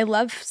 Yeah, I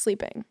love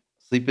sleeping.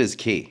 Sleep is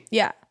key.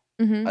 Yeah.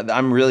 Mm-hmm.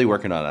 I'm really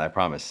working on it, I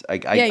promise.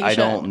 I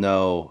don't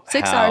know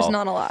 6 how. hours,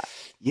 not a lot.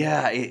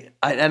 Yeah,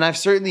 and I've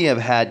certainly have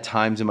had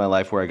times in my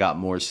life where I got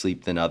more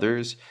sleep than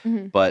others,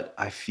 but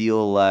I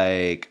feel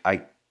like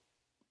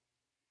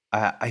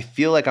I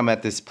feel like I'm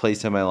at this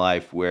place in my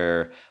life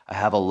where I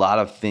have a lot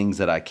of things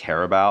that I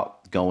care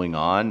about going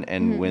on,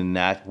 and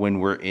when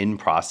we're in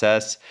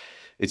process,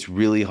 it's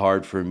really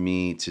hard for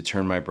me to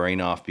turn my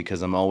brain off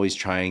because I'm always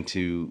trying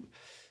to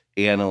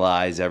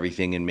analyze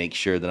everything and make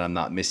sure that I'm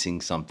not missing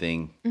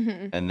something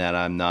and that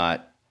I'm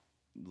not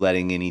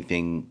letting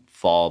anything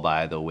fall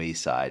by the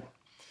wayside.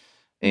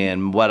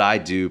 And what I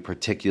do,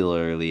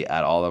 particularly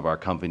at all of our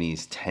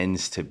companies,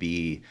 tends to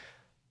be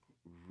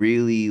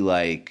really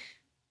like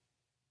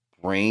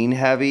brain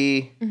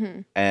heavy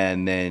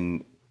and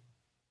then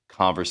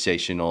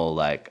conversational.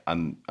 Like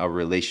I'm a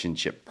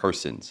relationship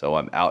person, so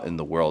I'm out in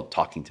the world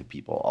talking to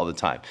people all the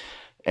time.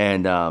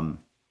 And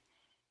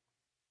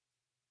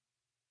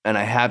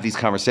I have these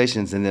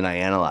conversations and then I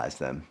analyze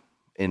them.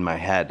 In my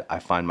head, I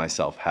find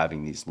myself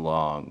having these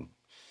long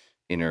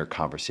inner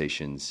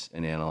conversations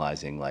and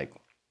analyzing like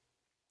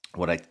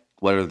what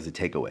are the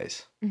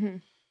takeaways?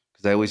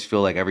 Because I always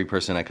feel like every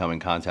person I come in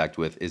contact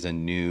with is a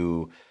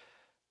new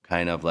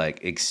kind of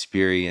like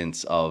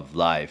experience of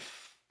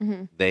life.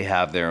 They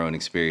have their own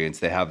experience.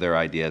 They have their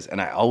ideas.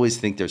 And I always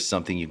think there's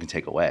something you can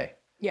take away.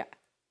 Yeah.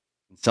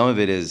 Some of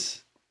it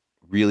is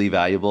really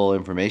valuable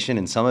information.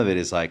 And some of it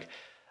is like,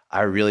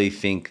 I really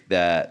think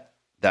that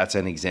that's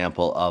an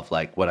example of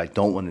like what I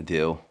don't want to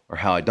do or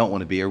how I don't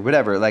want to be or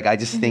whatever. Like, I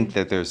just think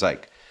that there's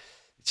like,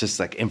 it's just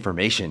like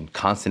information,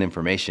 constant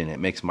information. It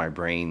makes my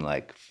brain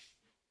like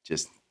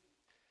just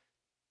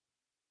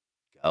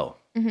go.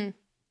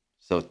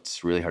 So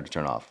it's really hard to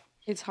turn off.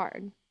 It's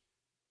hard.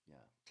 Yeah.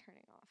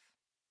 Turning off.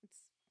 It's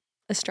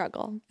a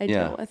struggle I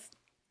Yeah. deal with.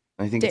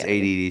 I think it's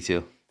Daily. ADD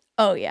too.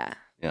 Oh, yeah.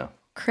 Yeah.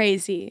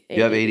 Crazy.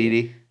 You have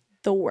ADD?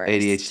 The worst.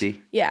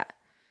 ADHD? Yeah.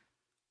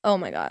 Oh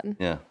my God.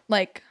 Yeah.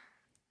 Like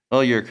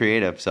Well, you're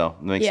creative, so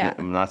it makes me,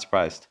 I'm not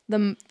surprised.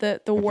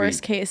 the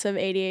worst case of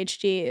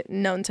ADHD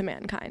known to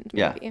mankind.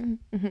 Maybe.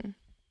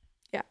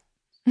 Yeah.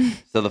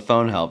 So the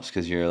phone helps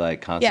because you're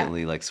like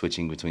constantly like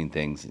switching between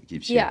things. It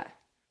keeps you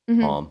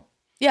calm.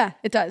 Yeah,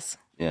 it does.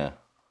 Yeah.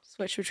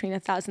 Switch between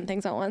 1,000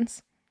 things at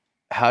once.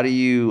 How do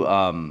you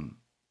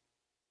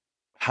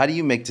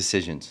make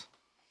decisions?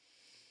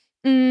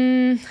 How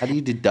do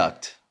you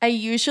deduct? I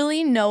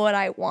usually know what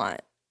I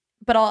want,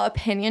 but I'll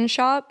opinion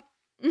shop.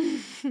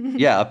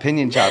 Yeah,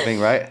 opinion shopping,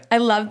 right? I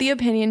love the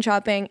opinion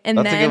shopping. And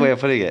That's then a good way of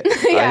putting it.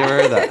 I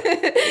never heard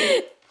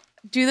that.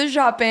 do the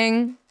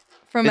shopping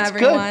from It's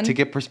everyone. good to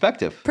get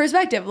perspective.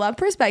 Love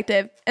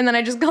perspective. And then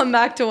I just come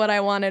back to what I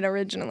wanted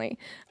originally.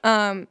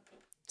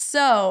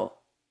 So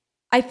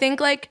I think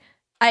like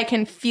I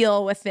can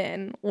feel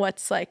within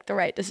what's like the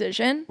right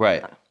decision.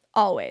 Right.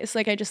 Always.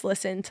 Like I just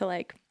listen to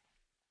like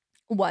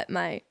what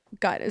my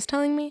gut is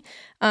telling me.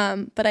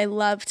 But I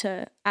love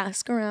to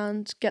ask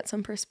around, get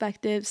some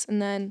perspectives,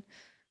 and then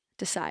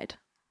decide.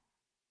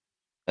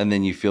 And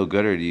then you feel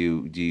good, or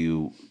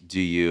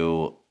do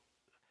you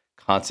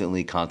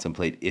constantly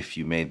contemplate if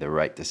you made the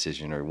right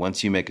decision, or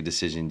once you make a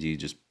decision, do you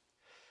just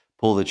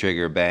pull the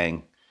trigger,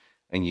 bang,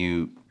 and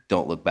you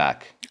don't look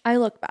back? I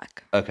look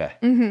back. Okay.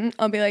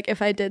 I'll be like,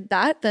 if I did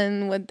that,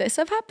 then would this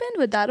have happened?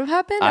 Would that have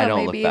happened? I Or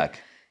don't maybe, look back.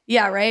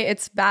 Yeah, right?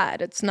 It's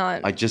bad. It's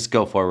not. I just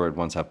go forward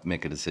once I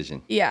make a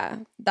decision. Yeah,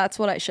 that's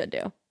what I should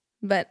do.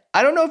 But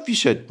I don't know if you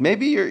should.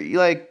 Maybe you're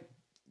like,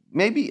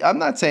 maybe I'm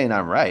not saying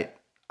I'm right.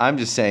 I'm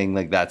just saying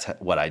like that's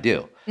what I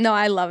do. no,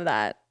 I love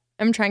that.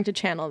 I'm trying to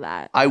channel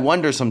that. I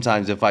wonder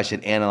sometimes if I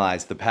should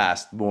analyze the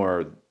past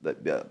more.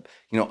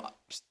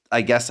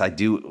 I guess I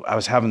do. I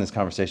was having this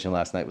conversation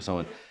last night with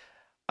someone.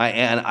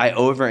 I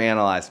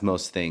overanalyze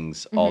most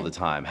things all the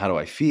time. How do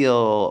I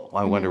feel?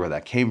 I wonder where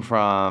that came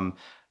from.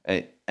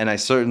 And I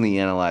certainly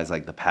analyze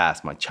like the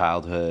past, my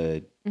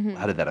childhood.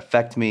 How did that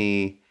affect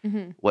me?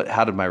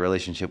 How did my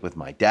relationship with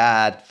my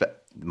dad,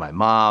 my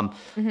mom?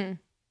 And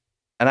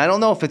I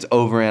don't know if it's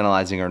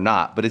overanalyzing or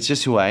not, but it's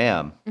just who I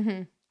am.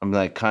 I'm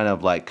like kind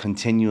of like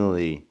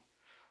continually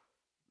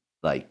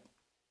like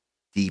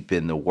deep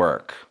in the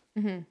work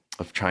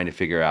of trying to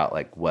figure out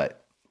like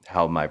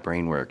how my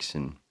brain works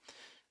and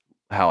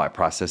how I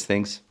process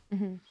things.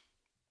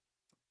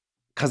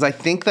 Because I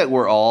think that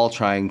we're all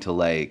trying to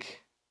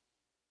like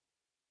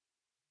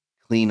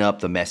clean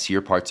up the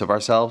messier parts of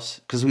ourselves,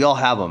 because we all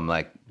have them.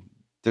 Like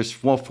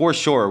for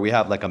sure we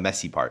have like a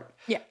messy part.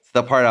 Yeah. It's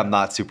the part I'm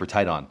not super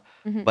tight on.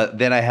 But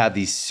then I have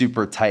these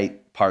super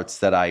tight parts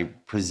that I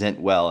present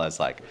well as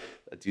like,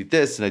 I do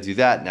this and I do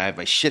that and I have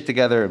my shit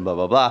together and blah,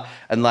 blah, blah.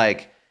 And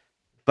like,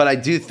 but I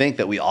do think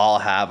that we all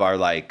have our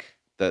like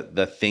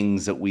the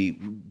things that we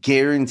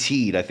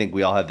guaranteed. I think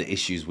we all have the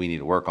issues we need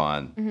to work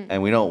on.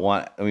 And we're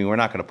not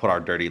going to put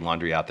our dirty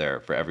laundry out there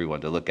for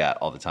everyone to look at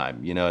all the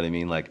time. You know what I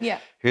mean? Like,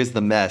 here's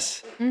the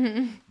mess.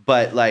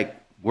 But like,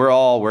 we're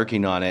all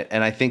working on it.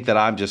 And I think that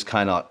I'm just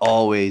kind of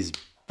always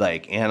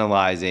like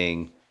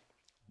analyzing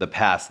the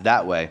past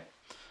that way.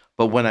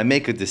 But when I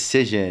make a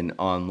decision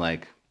on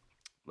like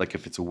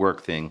if it's a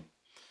work thing,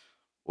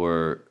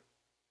 or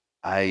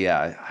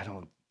I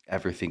don't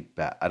ever think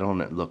back. I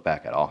don't look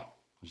back at all.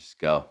 I just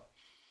go.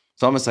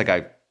 It's almost like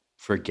I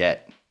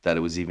forget that it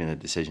was even a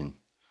decision.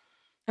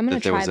 I'm going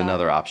to try that there was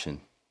another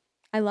option.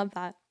 I love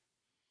that.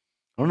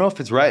 I don't know if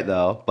it's right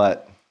though,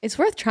 but it's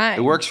worth trying.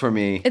 It works for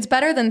me. It's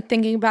better than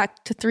thinking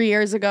back to 3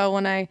 years ago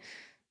when I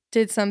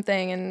did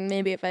something and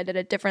maybe if I did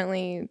it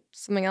differently,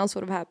 something else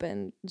would have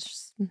happened.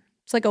 It's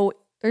like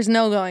there's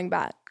no going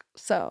back.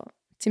 So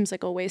it seems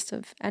like a waste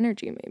of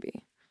energy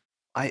maybe.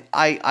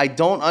 I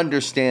don't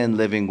understand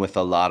living with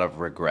a lot of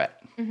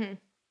regret.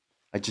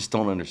 I just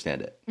don't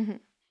understand it.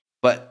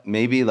 But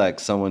maybe like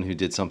someone who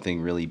did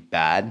something really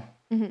bad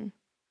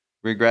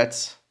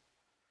regrets.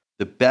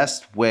 The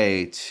best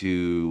way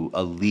to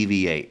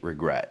alleviate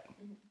regret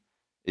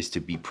is to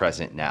be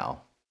present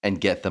now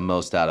and get the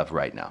most out of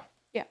right now.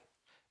 Yeah.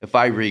 If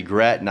I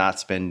regret not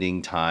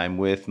spending time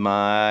with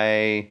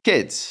my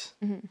kids,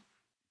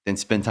 then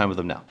spend time with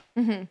them now.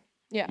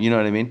 Yeah. You know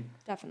what I mean?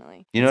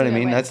 Definitely. You know what I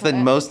mean? That's the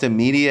most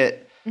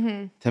immediate,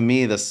 to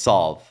me, the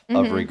solve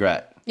of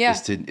regret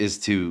is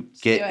to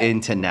get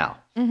into now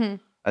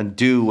and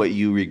do what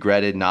you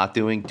regretted not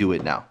doing. Do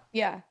it now.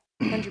 Yeah,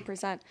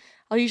 100%.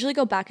 I'll usually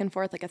go back and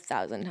forth like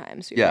 1,000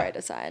 times before I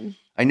decide.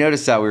 I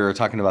noticed that we were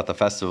talking about the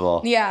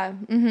festival. Yeah.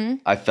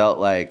 I felt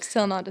like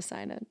still not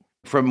decided.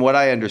 From what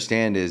I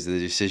understand is the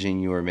decision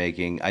you were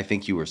making, I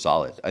think you were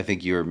solid. I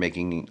think you were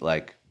making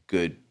like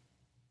good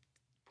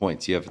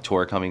points. You have a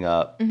tour coming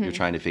up. You're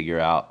trying to figure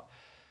out.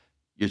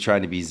 You're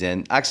trying to be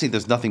zen. Actually,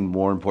 there's nothing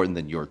more important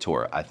than your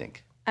tour, I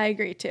think. I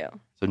agree too.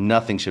 So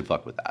nothing should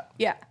fuck with that.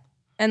 Yeah.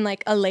 And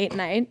like a late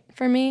night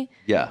for me.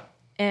 Yeah.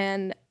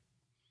 And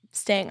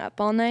staying up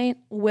all night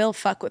will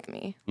fuck with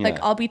me. Yeah. Like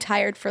I'll be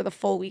tired for the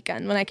full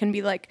weekend when I can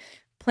be like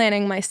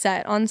planning my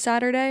set on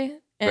Saturday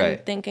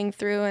and thinking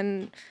through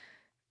and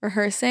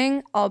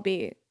rehearsing. I'll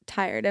be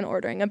tired and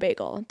ordering a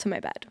bagel to my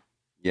bed.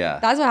 Yeah.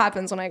 That's what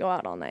happens when I go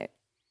out all night.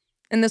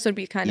 And this would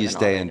be kind of You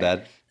stay in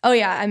bed? Oh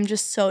yeah, I'm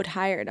just so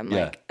tired.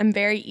 I'm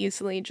very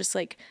easily just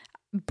like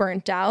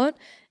burnt out.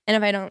 And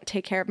if I don't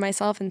take care of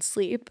myself and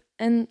sleep,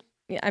 and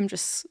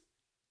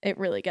it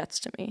really gets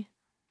to me.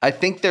 I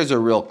think there's a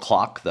real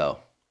clock though.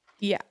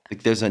 Yeah.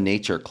 Like there's a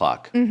nature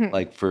clock,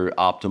 like for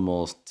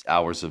optimal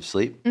hours of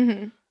sleep.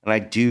 And I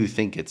do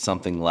think it's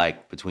something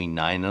like between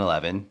 9 and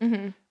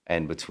 11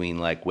 and between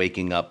like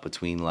waking up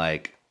between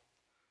like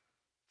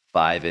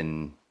 5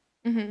 and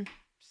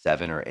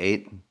 7 or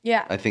 8.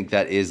 Yeah. I think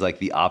that is like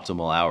the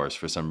optimal hours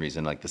for some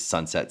reason, like the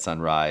sunset,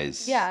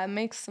 sunrise. Yeah, it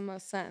makes the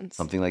most sense.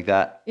 Something like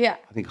that. Yeah.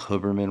 I think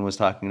Huberman was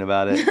talking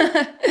about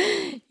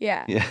it.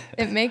 Yeah.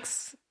 It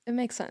makes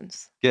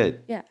sense.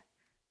 Good. Yeah.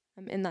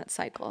 I'm in that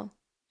cycle.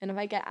 And if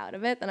I get out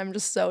of it, then I'm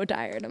just so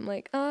tired. I'm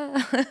like,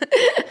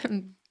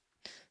 And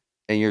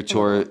you're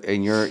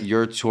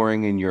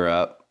touring in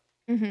Europe.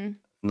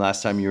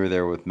 Last time you were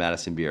there with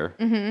Madison Beer.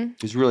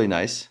 It was really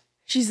nice.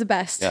 She's the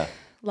best. Yeah.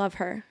 Love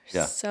her.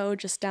 Yeah. So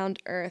just down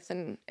to earth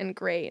and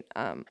great.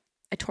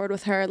 I toured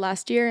with her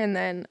last year, and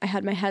then I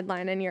had my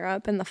headline in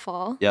Europe in the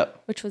fall.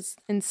 Yep. Which was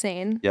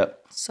insane.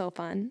 Yep. So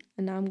fun.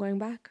 And now I'm going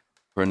back.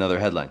 For another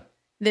headline.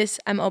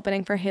 I'm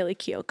opening for Haley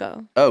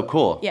Kiyoko. Oh,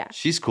 cool. Yeah.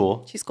 She's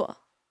cool. She's cool.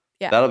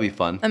 Yeah. That'll be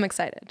fun. I'm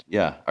excited.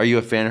 Yeah. Are you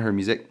a fan of her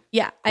music?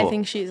 Yeah. Cool. I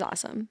think she's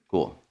awesome.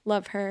 Cool.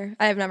 Love her.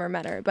 I have never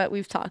met her, but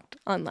we've talked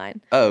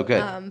online. Oh,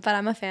 good. But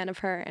I'm a fan of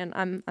her, and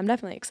I'm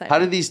definitely excited. How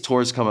did these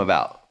tours come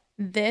about?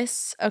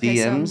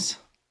 DMs? So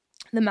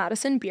the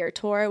Madison Beer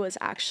Tour was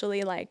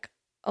actually like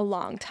a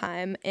long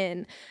time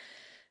in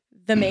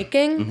the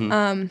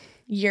making.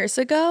 Years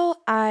ago,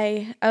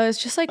 I was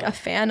just like a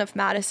fan of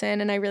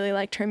Madison, and I really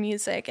liked her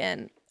music,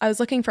 and I was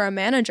looking for a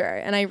manager,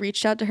 and I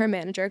reached out to her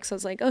manager because I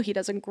was like, oh, he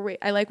does a great,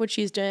 I like what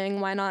she's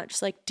doing. Why not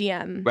just like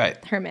DM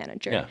her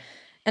manager? Yeah.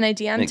 And I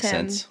DM'd Makes him.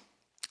 sense.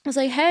 I was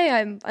like,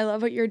 hey, I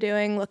love what you're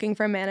doing, looking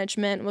for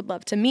management, would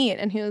love to meet.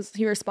 And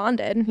he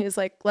responded, and he was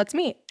like, let's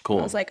meet. Cool.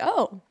 And I was like,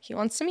 oh, he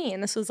wants to meet.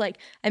 And this was like,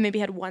 I maybe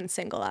had one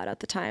single out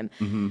at the time.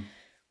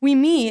 We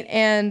meet,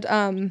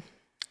 and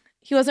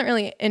he wasn't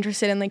really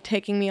interested in like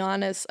taking me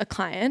on as a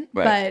client,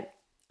 but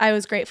I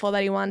was grateful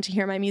that he wanted to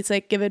hear my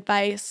music, give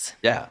advice.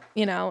 Yeah.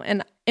 You know,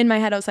 and in my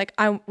head, I was like,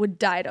 I would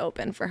die to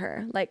open for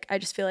her. Like, I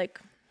just feel like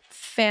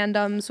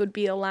fandoms would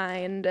be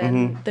aligned,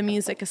 and the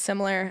music is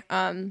similar.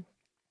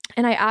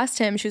 And I asked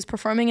him, she was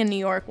performing in New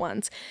York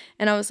once,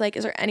 and I was like,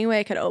 is there any way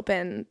I could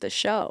open the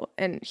show?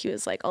 And he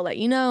was like, I'll let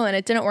you know. And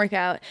it didn't work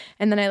out.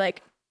 And then I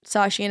like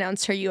saw she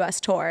announced her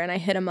US tour, and I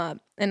hit him up,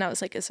 and I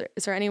was like, is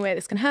there any way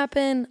this can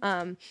happen?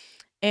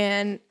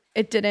 And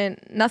it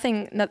didn't,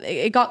 nothing,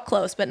 it got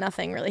close, but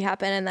nothing really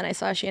happened. And then I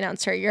saw she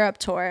announced her Europe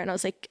tour, and I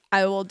was like,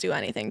 I will do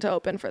anything to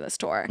open for this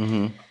tour.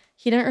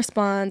 He didn't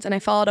respond, and I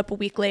followed up a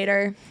week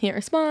later. He didn't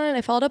respond.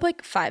 I followed up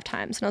like 5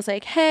 times, and I was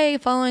like, hey,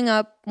 following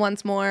up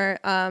once more.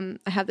 I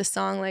have this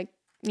song, like,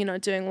 you know,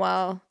 doing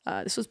well.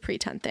 This was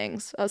pre-10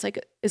 Things. I was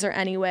like, is there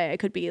any way I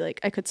could be like,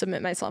 I could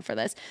submit myself for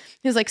this?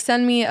 He was like,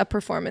 send me a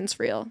performance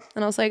reel.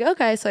 And I was like,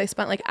 okay. So I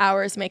spent like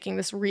hours making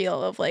this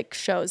reel of like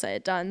shows I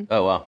had done.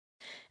 Oh, wow.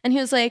 And he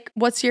was like,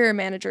 what's your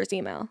manager's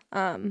email?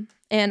 And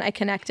I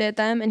connected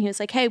them, and he was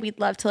like, hey, we'd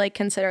love to like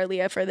consider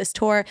Leah for this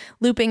tour,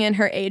 looping in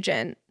her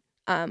agent.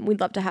 We'd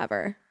love to have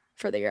her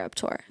for the Europe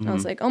tour. And I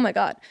was like, oh my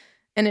God.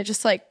 And it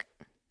just like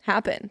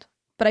happened.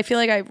 But I feel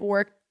like I've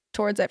worked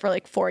towards it for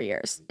like 4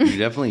 years. You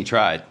definitely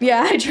tried.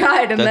 Yeah, I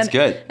tried. And That's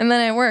then, good. And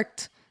then it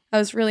worked. I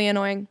was really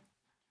annoying.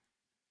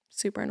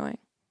 Super annoying.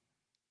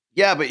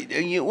 Yeah, but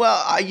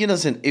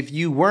listen, if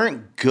you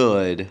weren't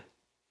good,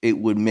 it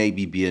would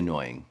maybe be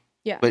annoying.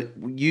 Yeah. But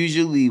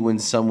usually when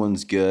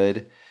someone's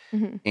good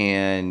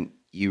and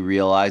you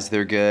realize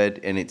they're good,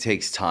 and it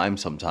takes time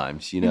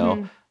sometimes, you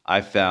know, I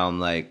found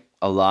like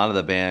a lot of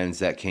the bands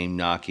that came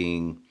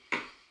knocking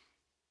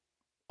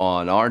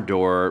on our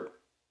door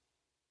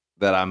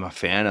that I'm a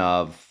fan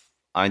of,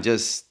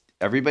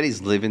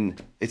 everybody's living,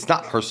 it's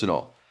not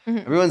personal.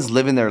 Everyone's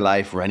living their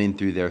life, running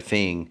through their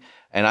thing.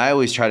 And I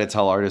always try to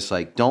tell artists,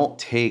 like, don't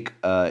take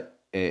a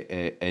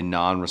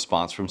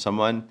non-response from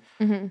someone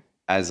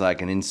as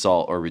like an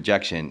insult or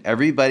rejection.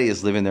 Everybody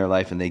is living their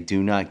life, and they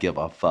do not give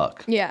a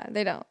fuck. Yeah,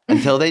 they don't.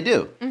 Until they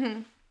do.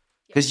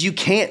 Because you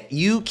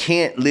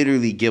can't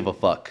literally give a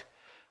fuck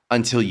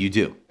until you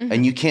do.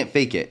 And you can't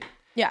fake it.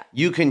 Yeah.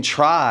 You can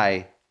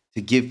try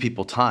to give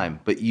people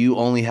time, but you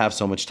only have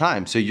so much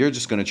time. So you're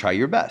just going to try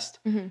your best.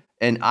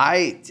 And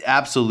I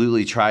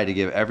absolutely try to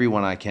give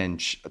everyone I can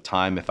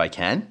time if I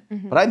can,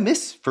 but I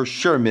for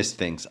sure miss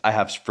things. I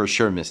have for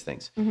sure missed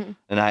things. And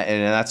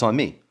that's on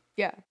me.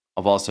 Yeah.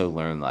 I've also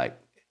learned, like,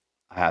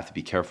 I have to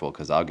be careful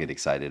because I'll get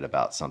excited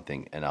about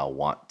something and I'll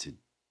want to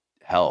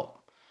help.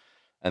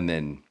 And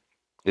then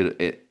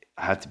I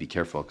have to be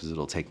careful because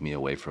it'll take me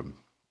away from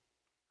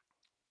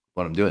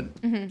what I'm doing.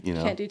 You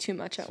know, Can't do too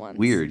much at once.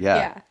 Weird.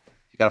 Yeah.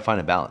 You got to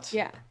find a balance.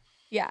 Yeah.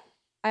 Yeah.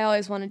 I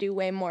always want to do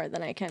way more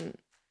than I can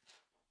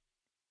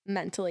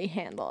mentally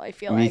handle, I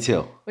feel Me like.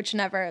 too. Which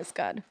never is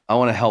good. I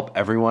want to help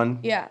everyone.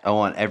 Yeah. I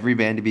want every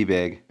band to be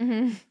big.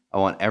 I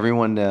want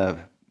everyone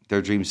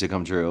their dreams to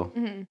come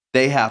true.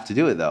 They have to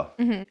do it though.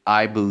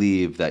 I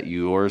believe that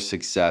your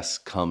success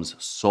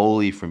comes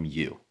solely from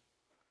you.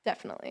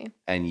 Definitely.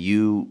 And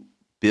you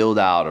build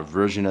out a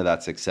version of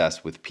that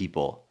success with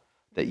people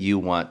that you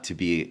want to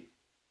be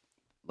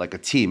like a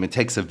team. It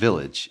takes a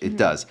village. It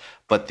does.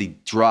 But the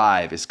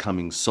drive is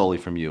coming solely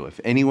from you. If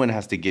anyone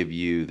has to give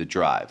you the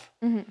drive,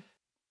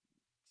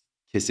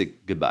 kiss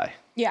it goodbye.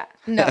 Yeah.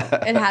 No,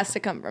 it has to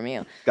come from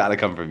you. Got to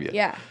come from you.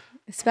 Yeah.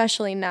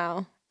 Especially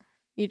now.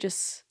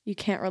 You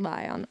can't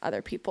rely on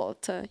other people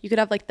you could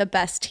have like the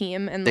best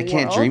team in the world. They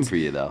can't dream for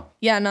you though.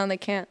 Yeah, no, they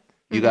can't.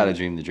 You got to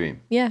dream the dream.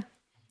 Yeah.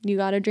 You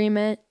got to dream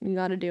it. You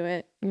got to do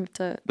it. You have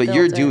to But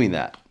you're doing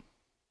that.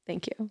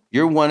 Thank you.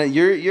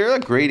 You're a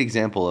great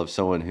example of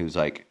someone who's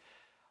like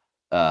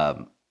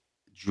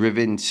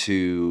driven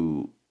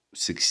to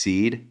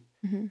succeed.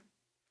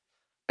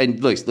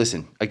 And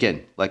listen,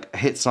 again, like a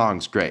hit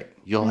song's great.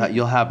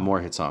 You'll have more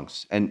hit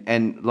songs,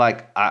 and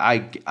like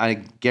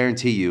I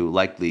guarantee you,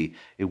 likely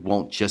it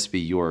won't just be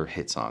your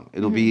hit song.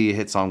 It'll be a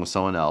hit song with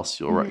someone else.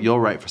 You'll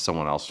write for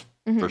someone else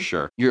for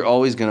sure. You're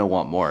always gonna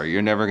want more.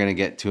 You're never gonna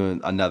get to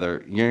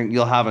another.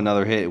 You'll have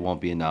another hit. It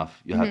won't be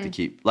enough. You'll have to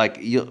keep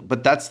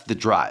but that's the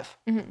drive.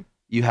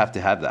 You have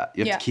to have that.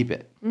 You have to keep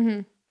it.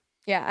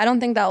 Yeah, I don't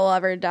think that will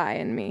ever die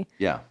in me.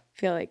 Yeah, I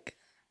feel like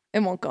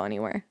it won't go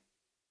anywhere.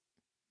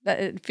 That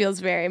it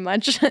feels very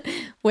much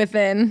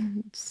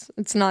within.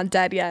 It's not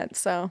dead yet.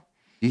 So,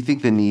 do you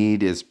think the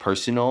need is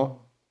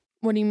personal?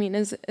 What do you mean?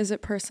 Is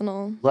it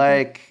personal?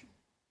 Like,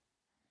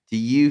 do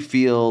you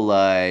feel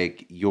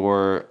like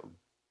you're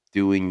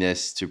doing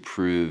this to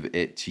prove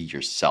it to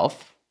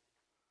yourself?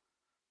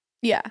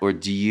 Yeah. Or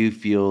do you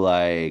feel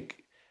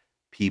like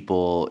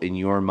people in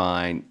your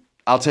mind?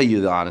 I'll tell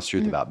you the honest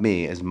truth about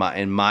me.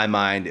 In my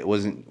mind, it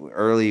wasn't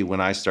early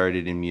when I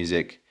started in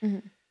music.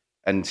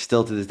 And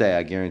still to this day,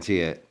 I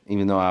guarantee it,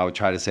 even though I would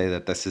try to say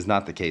that this is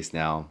not the case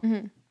now,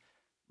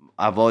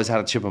 I've always had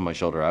a chip on my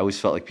shoulder. I always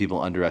felt like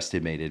people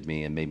underestimated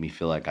me and made me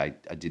feel like I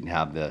didn't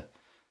have the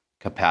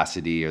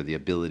capacity or the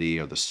ability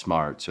or the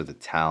smarts or the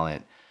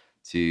talent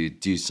to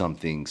do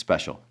something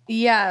special.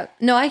 Yeah.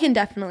 No, I can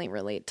definitely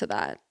relate to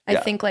that. I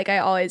think like I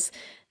always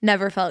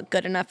never felt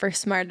good enough or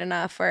smart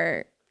enough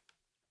or,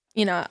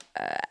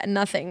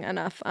 nothing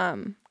enough.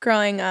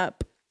 Growing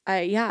up,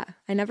 I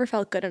never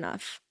felt good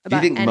enough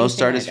about Do you think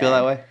most artists feel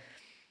that way?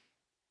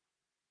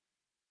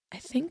 I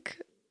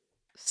think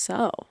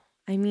so.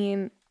 I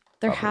mean,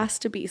 there has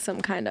to be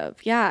some kind of,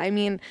 I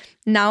mean,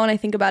 now when I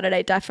think about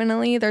it,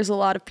 there's a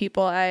lot of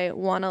people I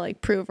want to like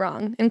prove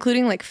wrong,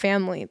 including like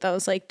family that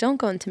was like, don't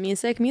go into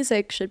music.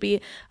 Music should be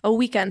a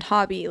weekend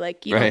hobby.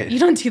 Like you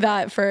don't do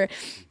that for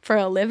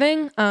a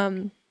living.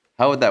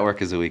 How would that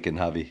work as a weekend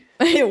hobby?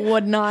 It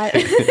would not.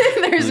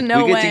 There's no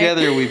way. We get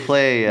together, we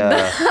play,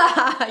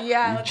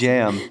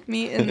 jam.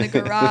 Meet in the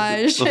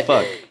garage. The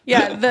fuck?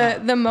 Yeah,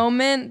 the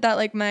moment that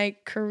like my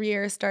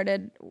career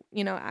started,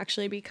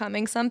 actually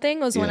becoming something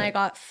was when I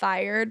got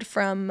fired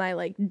from my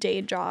like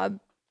day job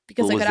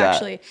because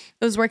I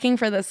was working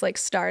for this like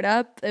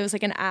startup. It was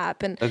like an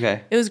app and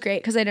it was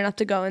great because I didn't have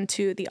to go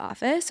into the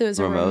office. It was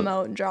a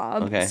remote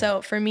job. Okay.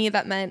 So for me,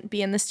 that meant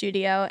be in the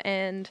studio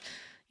and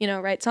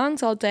write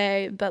songs all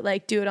day, but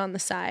like do it on the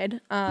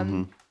side.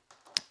 And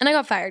I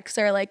got fired because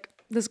they're like,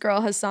 this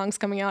girl has songs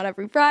coming out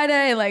every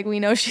Friday. Like we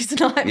know she's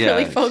not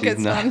really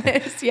focused on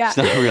this. Yeah.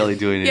 She's not really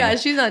doing anything. Yeah,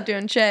 she's not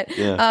doing shit.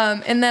 Yeah.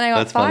 And then I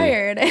got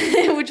fired,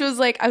 which was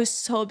like, I was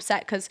so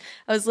upset because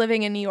I was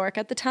living in New York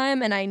at the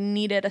time and I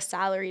needed a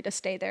salary to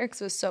stay there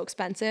because it was so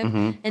expensive.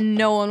 And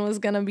no one was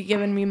going to be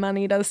giving me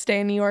money to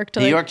stay in New York.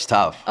 New York's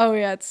tough. Oh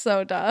yeah, it's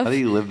so tough. How do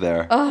you live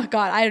there? Oh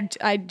God,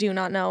 I do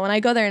not know. When I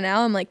go there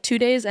now, I'm like 2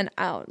 days and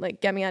out. Like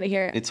get me out of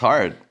here. It's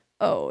hard.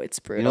 Oh, it's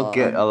brutal. You don't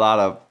get a lot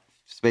of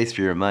space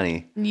for your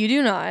money. You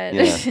do not.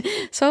 Yeah.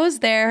 So I was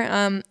there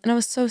and I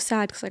was so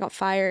sad because I got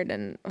fired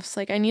and I was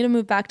like, I need to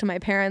move back to my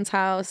parents'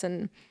 house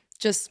and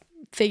just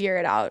figure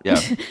it out.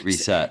 Yeah,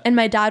 reset. And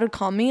my dad would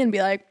call me and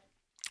be like,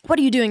 what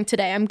are you doing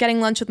today? I'm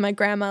getting lunch with my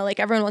grandma. Like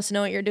everyone wants to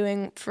know what you're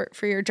doing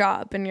for your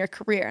job and your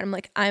career. And I'm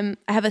like, I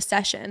have a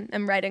session.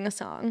 I'm writing a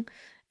song.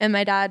 And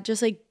my dad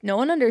just like, no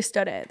one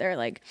understood it. They're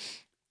like,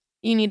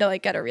 you need to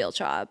like get a real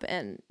job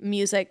and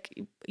music.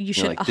 You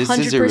should 100%.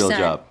 This is a real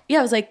job. Yeah,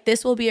 I was like,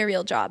 this will be a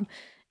real job.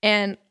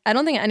 And I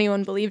don't think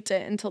anyone believed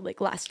it until like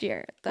last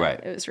year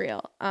that it was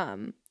real.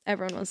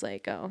 Everyone was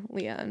like, oh,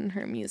 Leah and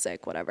her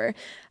music, whatever.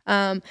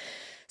 So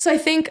I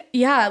think,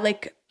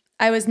 like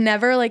I was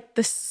never like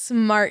the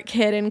smart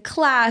kid in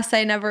class.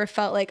 I never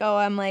felt like, oh,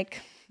 I'm like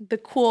the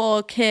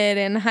cool kid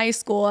in high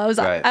school.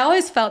 I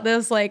always felt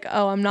this like,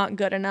 oh, I'm not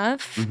good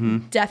enough.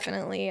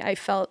 Definitely. I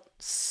felt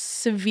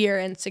severe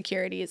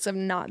insecurities of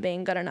not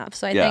being good enough.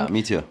 So I think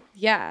me too.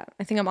 Yeah,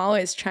 I think I'm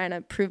always trying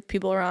to prove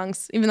people wrong,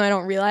 even though I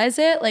don't realize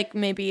it. Like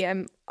maybe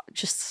I'm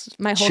just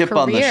my whole chip career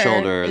on the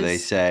shoulder, they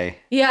say.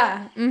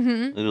 Yeah,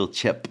 little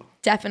chip.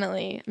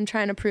 Definitely, I'm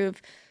trying to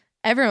prove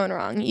everyone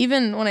wrong.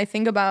 Even when I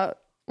think about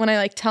when I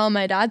like tell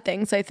my dad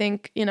things, I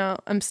think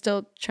I'm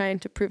still trying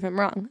to prove him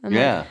wrong. I'm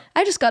like,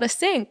 I just got a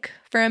sync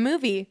for a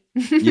movie.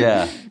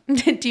 Yeah.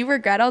 Do you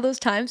regret all those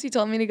times you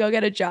told me to go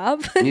get a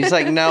job? And he's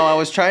like, no, I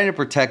was trying to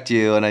protect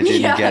you and I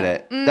didn't get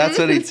it. That's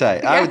what he'd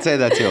say. I would say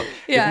that too.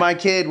 If my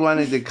kid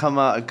wanted to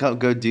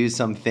go do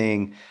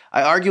something,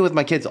 I argue with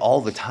my kids all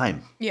the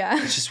time.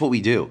 Yeah. It's just what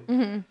we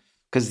do.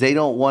 Because they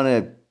don't want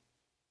to,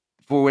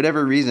 for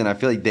whatever reason, I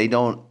feel like they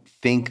don't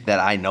think that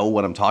I know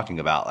what I'm talking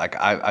about. Like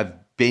I've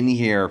been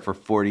here for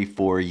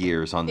 44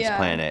 years on this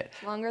planet.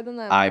 Longer than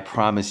that. I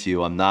promise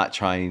you, I'm not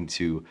trying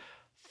to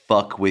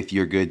fuck with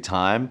your good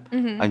time.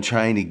 I'm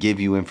trying to give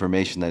you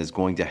information that is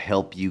going to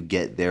help you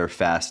get there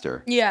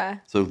faster. Yeah.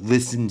 So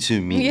listen to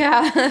me.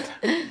 Yeah.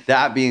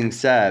 That being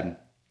said,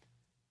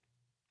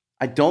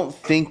 I don't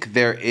think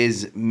there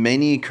is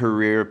many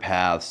career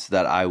paths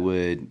that I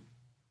would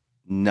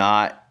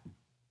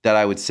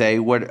say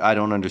what I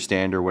don't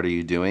understand or what are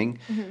you doing.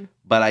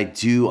 But I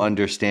do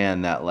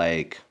understand that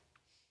like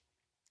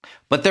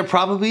But there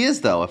probably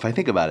is, though, if I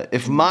think about it.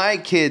 If my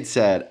kid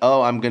said,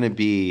 oh, I'm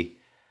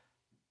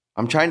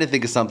trying to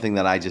think of something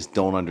that I just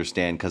don't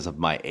understand because of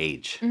my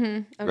age,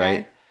 Okay.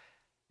 right?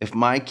 If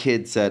my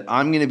kid said,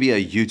 I'm going to be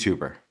a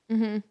YouTuber,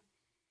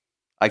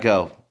 I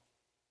go,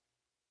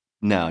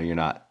 no, you're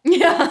not.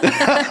 Yeah.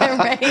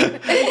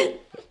 Right.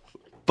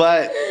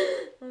 But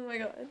Oh my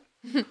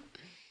God.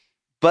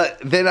 but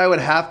then I would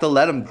have to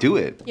let him do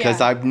it because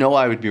Yeah. I know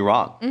I would be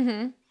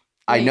wrong.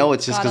 I know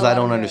it's just gotta because I let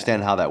 'em don't do it.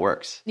 understand how that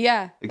works.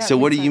 Yeah. Like, that so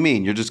what do makes you sense.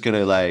 mean? You're just going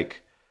to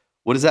like,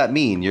 what does that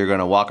mean? You're going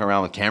to walk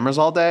around with cameras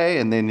all day?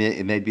 And then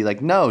they'd be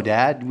like, no,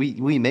 Dad,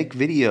 we make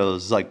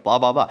videos, like blah,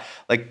 blah, blah.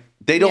 Like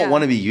they don't Yeah.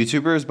 want to be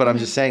YouTubers, but I'm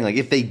just saying, like,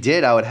 if they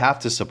did, I would have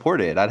to support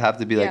it. I'd have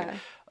to be like, Yeah.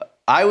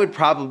 I would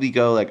probably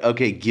go like,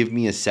 okay, give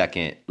me a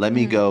second. Let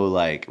me go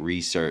like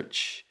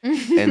research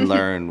and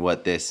learn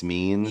what this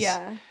means.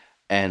 Yeah.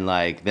 And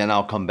like, then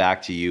I'll come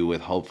back to you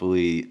with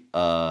hopefully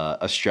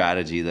a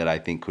strategy that I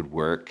think could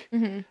work.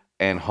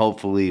 And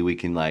hopefully we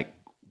can like,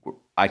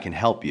 I can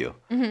help you.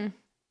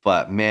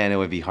 But man, it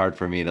would be hard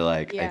for me to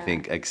like, I Yeah.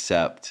 think,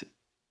 accept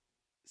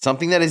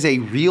something that is a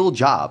real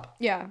job.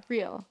 Yeah.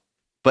 Real.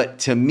 But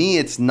to me,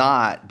 it's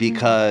not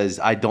because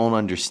I don't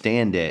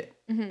understand it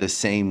the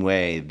same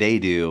way they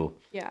do.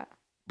 Yeah.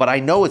 But I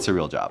know it's a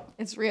real job.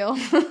 It's real.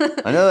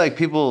 I know like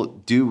people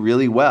do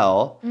really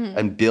well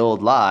and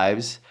build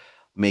lives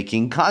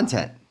making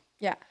content.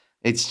 Yeah.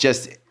 It's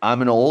just,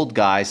 I'm an old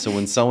guy. So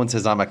when someone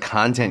says I'm a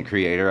content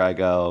creator, I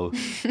go,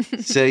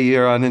 say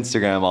you're on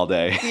Instagram all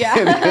day.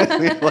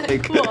 Yeah.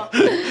 Like, Cool.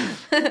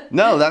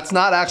 no, that's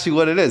not actually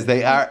what it is.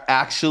 They are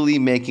actually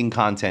making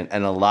content.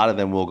 And a lot of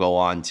them will go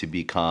on to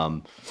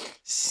become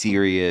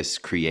serious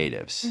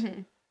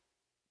creatives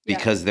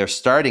because they're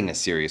starting as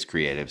serious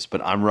creatives.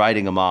 But I'm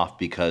writing them off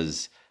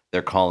because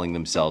they're calling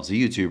themselves a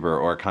YouTuber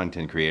or a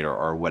content creator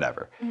or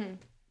whatever.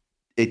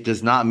 It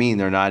does not mean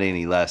they're not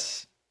any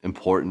less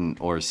important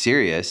or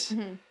serious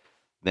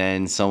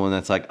than someone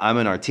that's like, I'm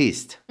an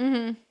artiste.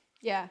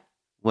 Yeah.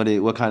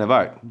 What kind of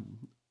art?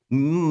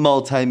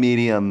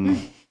 Multimedia,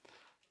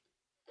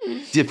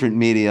 different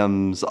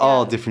mediums,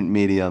 all different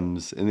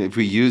mediums. And if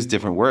we use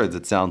different words,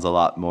 it sounds a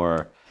lot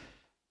more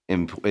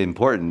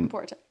important.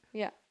 Important.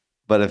 Yeah.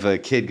 But if a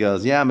kid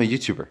goes, yeah, I'm a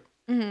YouTuber.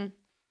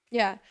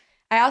 Yeah.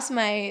 I asked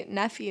my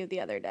nephew the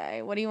other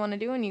day, what do you want to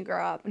do when you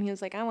grow up? And he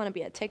was like, I want to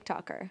be a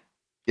TikToker.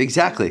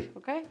 Exactly.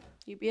 Okay.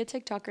 You be a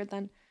TikToker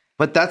then.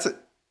 But that's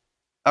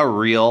a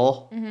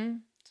real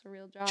It's a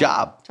real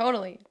job.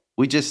 Totally.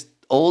 We just,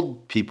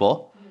 old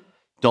people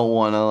don't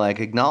want to like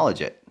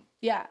acknowledge it.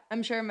 Yeah.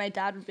 I'm sure my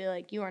dad would be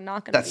like, you are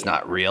not going to That's be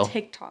not a real.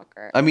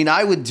 TikToker. I mean,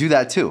 I would do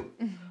that too.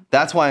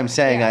 That's why I'm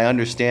saying Yeah. I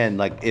understand,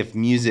 like, if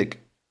music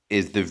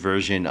is the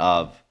version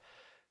of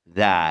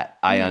that,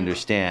 I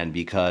understand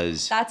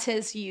because, That's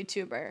his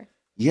YouTuber.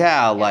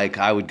 yeah, like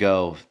I would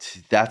go,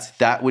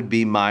 that would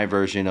be my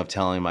version of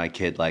telling my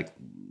kid, like,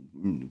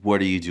 what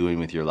are you doing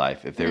with your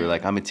life? If they were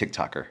like, I'm a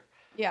TikToker.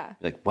 Yeah.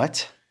 Like,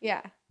 what?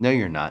 Yeah. No,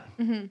 you're not.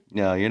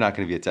 No, you're not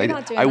going to be a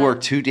not doing I that.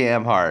 work too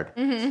damn hard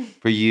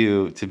for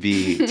you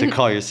to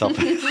call yourself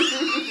a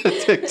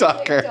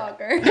TikToker.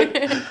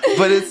 TikToker.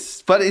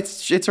 But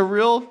it's a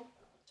real.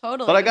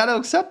 Totally. But I got to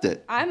accept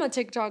it. I'm a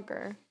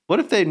TikToker. What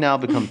if they now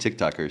become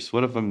TikTokers?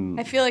 What if I'm?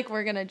 I feel like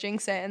we're going to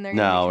jinx it and they're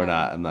No, gonna we're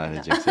not. I'm not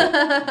gonna jinx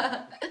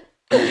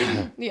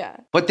it. Yeah.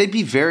 But they'd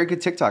be very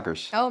good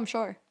TikTokers. Oh, I'm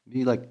sure.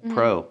 Be like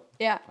pro.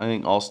 Yeah. I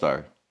think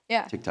all-star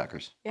Yeah.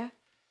 TikTokers. Yeah.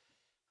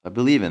 I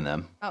believe in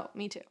them, Oh,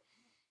 me too.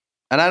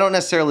 and I don't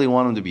necessarily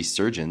want them to be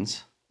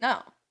surgeons.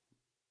 No.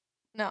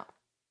 No.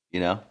 You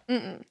know,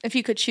 If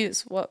you could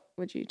choose, what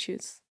would you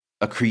choose?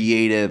 a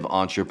creative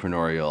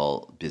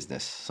entrepreneurial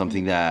business,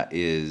 something that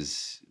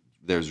is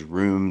there's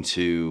room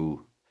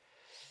to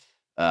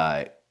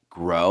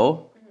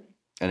grow,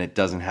 and it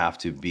doesn't have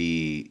to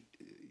be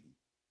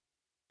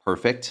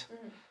perfect.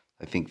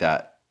 I think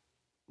that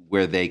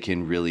where they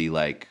can really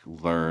like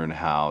learn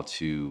how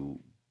to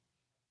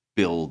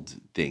build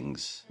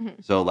things.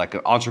 So like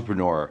an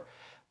entrepreneur,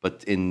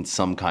 but in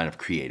some kind of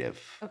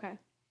creative, Okay.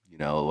 you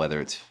know, whether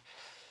it's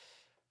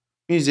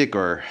music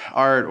or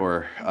art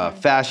or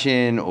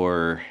fashion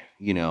or,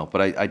 you know,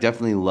 but I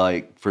definitely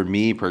like, for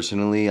me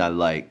personally, I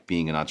like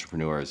being an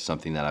entrepreneur is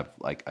something that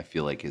I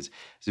feel like is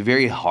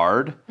very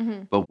hard,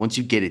 but once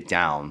you get it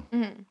down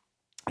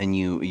and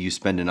you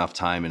spend enough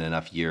time and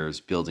enough years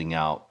building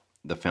out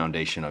the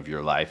foundation of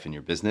your life and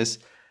your business,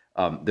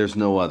 there's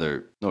no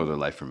other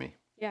life for me.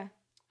 Yeah.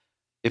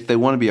 If they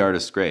want to be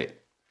artists, great.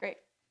 Great.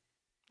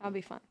 That'll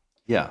be fun.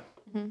 Yeah.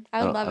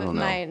 I would love I if don't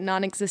know. my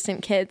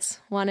non-existent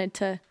kids wanted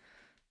to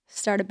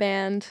start a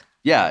band.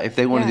 Yeah. If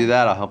they want to Yeah. do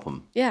that, I'll help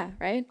them. Yeah.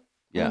 Right.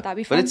 Yeah. Wouldn't that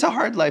be fun? But it's a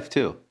hard life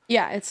too.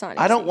 Yeah. It's not.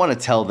 I don't easy. want to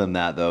tell them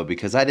that though,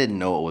 because I didn't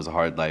know it was a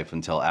hard life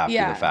until after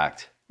Yeah. the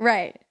fact.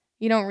 Right.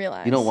 You don't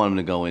realize. You don't want them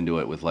to go into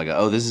it with like,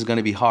 oh, this is going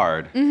to be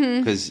hard,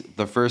 because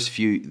the first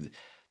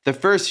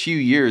few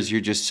years you're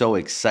just so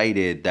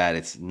excited that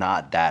it's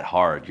not that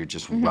hard. You're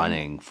just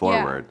running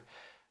forward.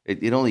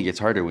 It only gets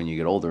harder when you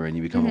get older and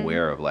you become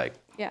aware of like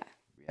Yeah.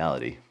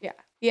 reality. Yeah.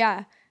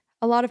 Yeah.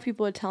 A lot of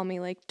people would tell me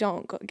like,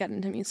 don't get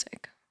into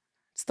music.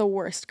 It's the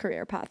worst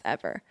career path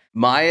ever.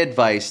 My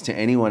advice to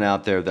anyone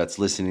out there that's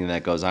listening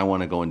that goes, I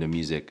want to go into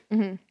music,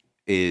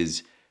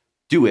 is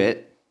do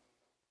it,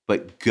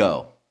 but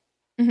go.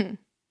 And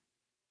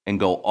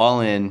go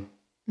all in.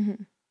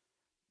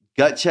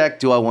 Gut check,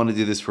 do I want to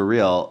do this for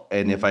real?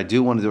 And if I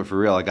do want to do it for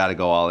real, I got to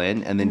go all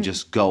in, and then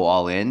just go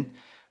all in,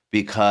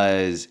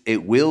 because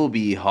it will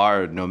be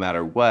hard no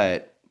matter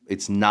what.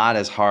 It's not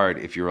as hard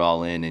if you're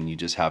all in and you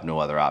just have no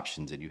other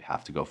options and you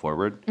have to go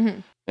forward.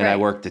 And I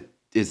worked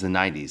it's the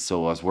 90s,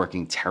 so I was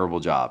working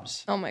terrible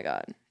jobs. Oh my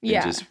God.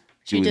 Yeah. Just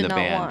She doing did the not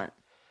band. want.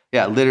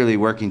 Yeah, literally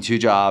working 2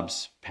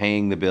 jobs,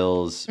 paying the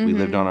bills. We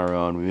lived on our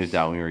own. We moved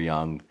out when we were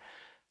young.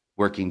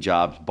 Working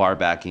jobs, bar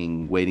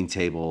backing, waiting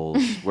tables.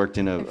 Worked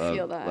in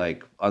feel that.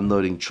 like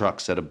unloading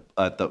trucks at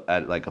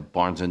like a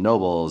Barnes and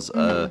Nobles.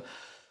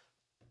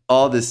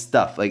 All this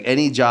stuff, like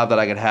any job that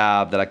I could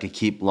have that I could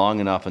keep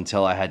long enough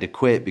until I had to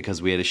quit because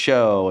we had a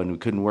show and we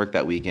couldn't work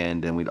that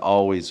weekend. And we'd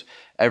always,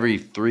 every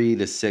 3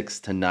 to 6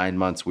 to 9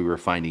 months, we were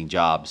finding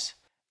jobs.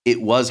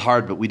 It was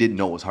hard, but we didn't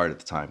know it was hard at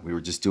the time. We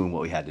were just doing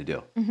what we had to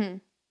do.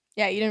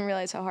 Yeah, you didn't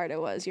realize how hard it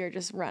was. You were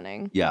just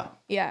running. Yeah.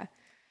 Yeah.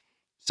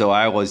 So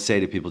I always say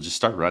to people, just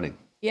start running.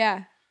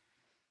 Yeah.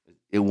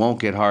 It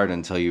won't get hard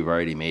until you've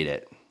already made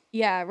it.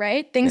 Yeah,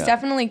 right? Things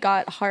definitely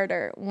got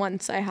harder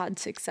once I had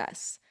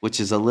success. Which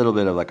is a little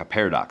bit of like a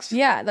paradox.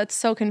 Yeah, that's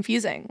so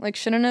confusing. Like,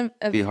 shouldn't have...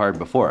 It'd be hard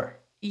before.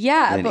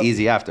 Yeah. And then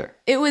easy after.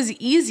 It was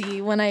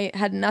easy when I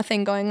had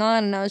nothing going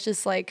on and I was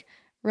just like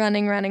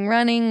running,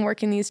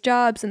 working these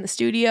jobs in the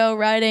studio,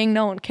 writing,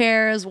 no one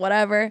cares,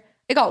 whatever.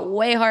 It got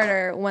way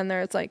harder when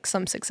there's like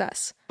some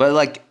success. But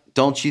like,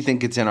 don't you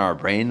think it's in our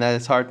brain that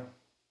it's hard?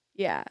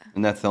 Yeah.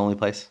 And that's the only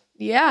place?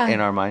 Yeah. In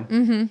our mind?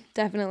 Mm-hmm.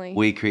 Definitely.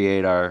 We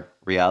create our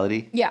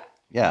reality? Yeah.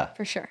 Yeah.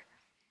 For sure.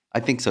 I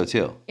think so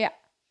too. Yeah.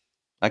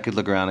 I could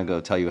look around and go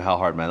tell you how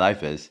hard my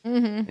life is.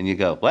 And you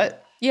go,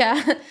 what?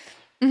 Yeah.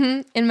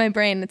 In my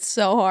brain, it's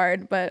so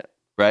hard, but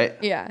Right?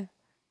 yeah.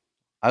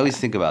 I always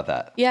think about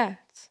that. Yeah.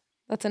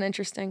 That's an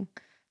interesting,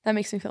 that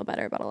makes me feel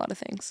better about a lot of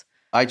things.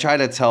 I try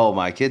to tell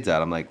my kids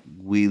that. I'm like,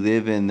 we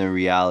live in the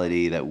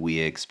reality that we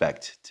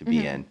expect to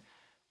be in.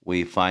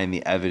 We find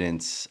the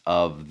evidence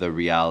of the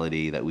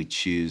reality that we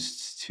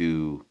choose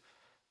to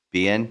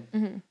be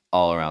in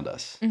all around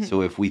us.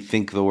 So if we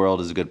think the world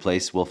is a good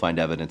place, we'll find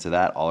evidence of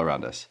that all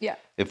around us. Yeah.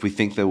 If we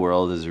think the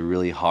world is a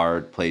really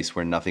hard place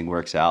where nothing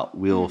works out,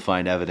 we'll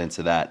find evidence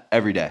of that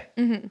every day.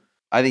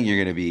 I think you're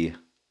going to be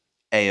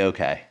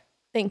A-okay.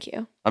 Thank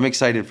you. I'm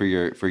excited for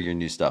your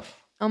new stuff.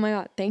 Oh my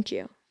God. Thank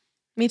you.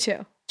 Me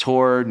too.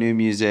 Tour, new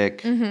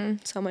music.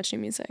 So much new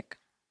music.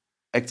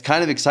 It's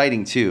kind of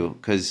exciting too,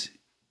 because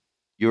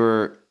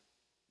you're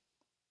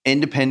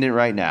independent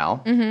right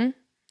now.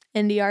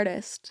 Indie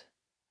artist.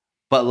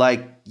 But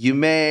like you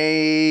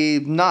may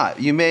not.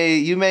 You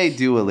may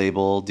do a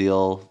label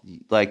deal.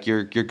 Like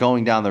you're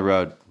going down the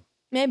road.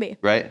 Maybe.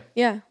 Right?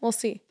 Yeah, we'll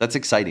see. That's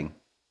exciting.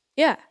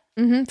 Yeah.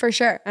 For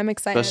sure. I'm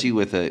excited. Especially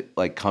with it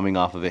like coming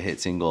off of a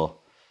hit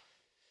single.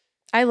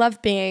 I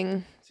love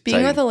being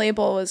with a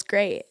label was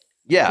great.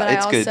 Yeah, but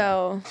it's good.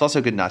 It's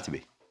also good not to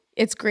be.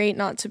 It's great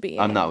not to be.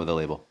 I'm not with a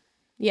label.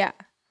 Yeah.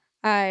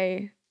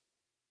 I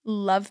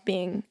love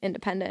being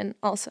independent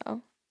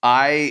also.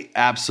 I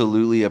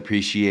absolutely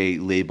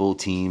appreciate label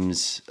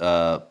teams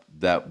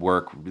that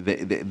work.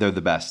 They're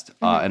the best.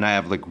 And I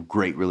have like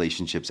great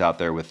relationships out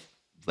there with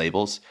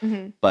labels.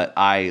 But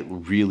I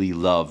really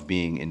love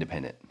being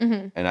independent.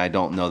 And I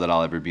don't know that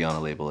I'll ever be on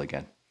a label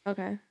again.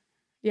 Okay.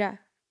 Yeah.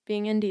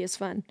 Being indie is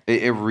fun.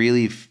 It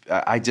really,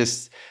 I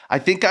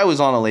think I was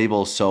on a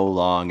label so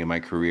long in my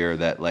career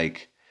that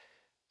like,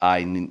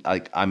 I'm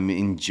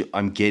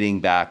getting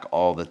back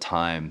all the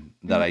time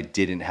that I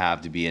didn't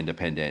have to be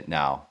independent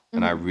now.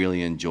 And I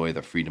really enjoy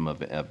the freedom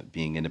of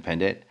being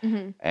independent.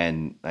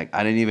 And like,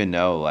 I didn't even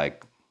know,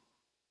 like,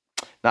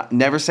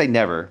 never say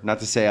never, not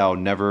to say I'll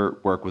never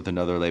work with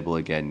another label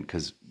again.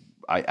 'Cause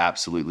I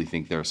absolutely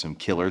think there are some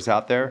killers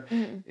out there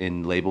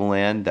in label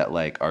land that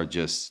like are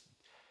just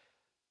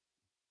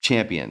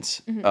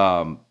champions.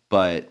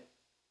 But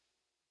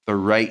the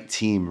right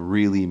team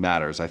really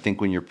matters. I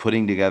think when you're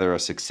putting together a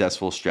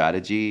successful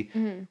strategy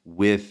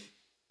with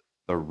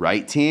the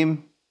right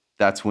team,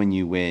 that's when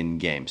you win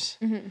games.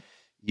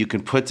 You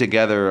can put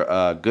together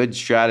a good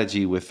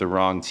strategy with the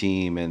wrong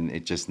team and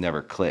it just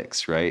never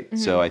clicks, right?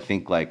 So I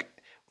think like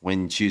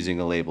when choosing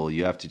a label,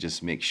 you have to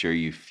just make sure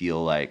you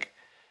feel like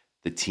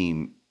the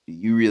team,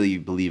 you really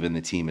believe in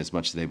the team as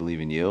much as they believe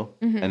in you.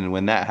 And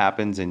when that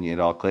happens and it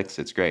all clicks,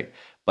 it's great.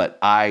 But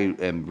I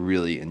am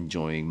really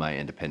enjoying my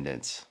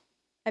independence.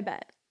 I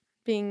bet.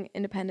 Being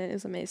independent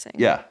is amazing.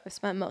 Yeah. I've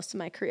spent most of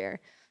my career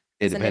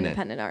as an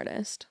independent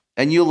artist.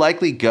 And you'll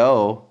likely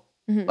go,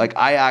 like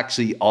I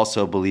actually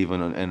also believe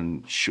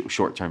in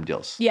short-term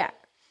deals. Yeah,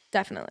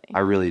 definitely. I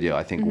really do.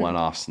 I think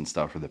one-offs and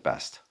stuff are the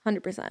best.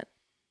 100%.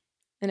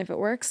 And if it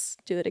works,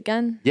 do it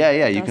again.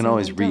 Yeah. You can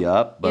always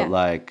re-up, but Yeah.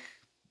 like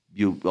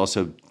you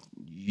also,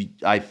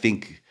 I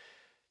think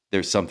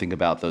there's something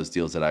about those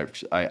deals that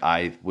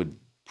I would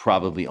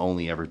probably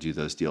only ever do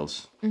those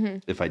deals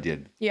if I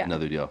did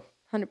another deal.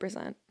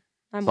 100%.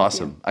 I'm It's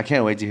awesome. I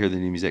can't wait to hear the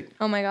new music.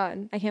 Oh my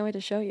God. I can't wait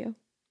to show you.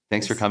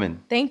 Thanks for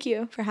coming. Thank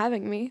you for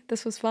having me.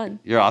 This was fun.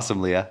 You're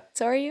awesome, Leah.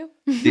 So are you.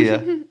 See ya.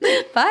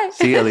 Bye.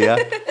 See ya, Leah.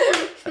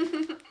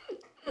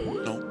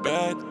 No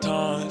bad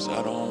times,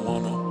 I don't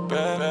want no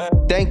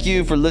bad. Thank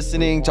you for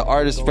listening to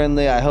Artist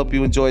Friendly. I hope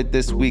you enjoyed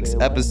this week's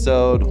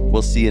episode.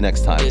 We'll see you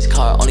next time. This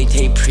car only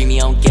take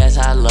premium gas,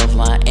 I love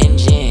my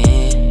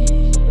engine.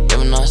 Yeah,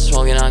 I'm not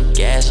smoking on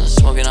gas, I'm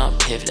smoking on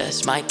piff,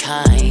 that's my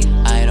kind.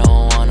 I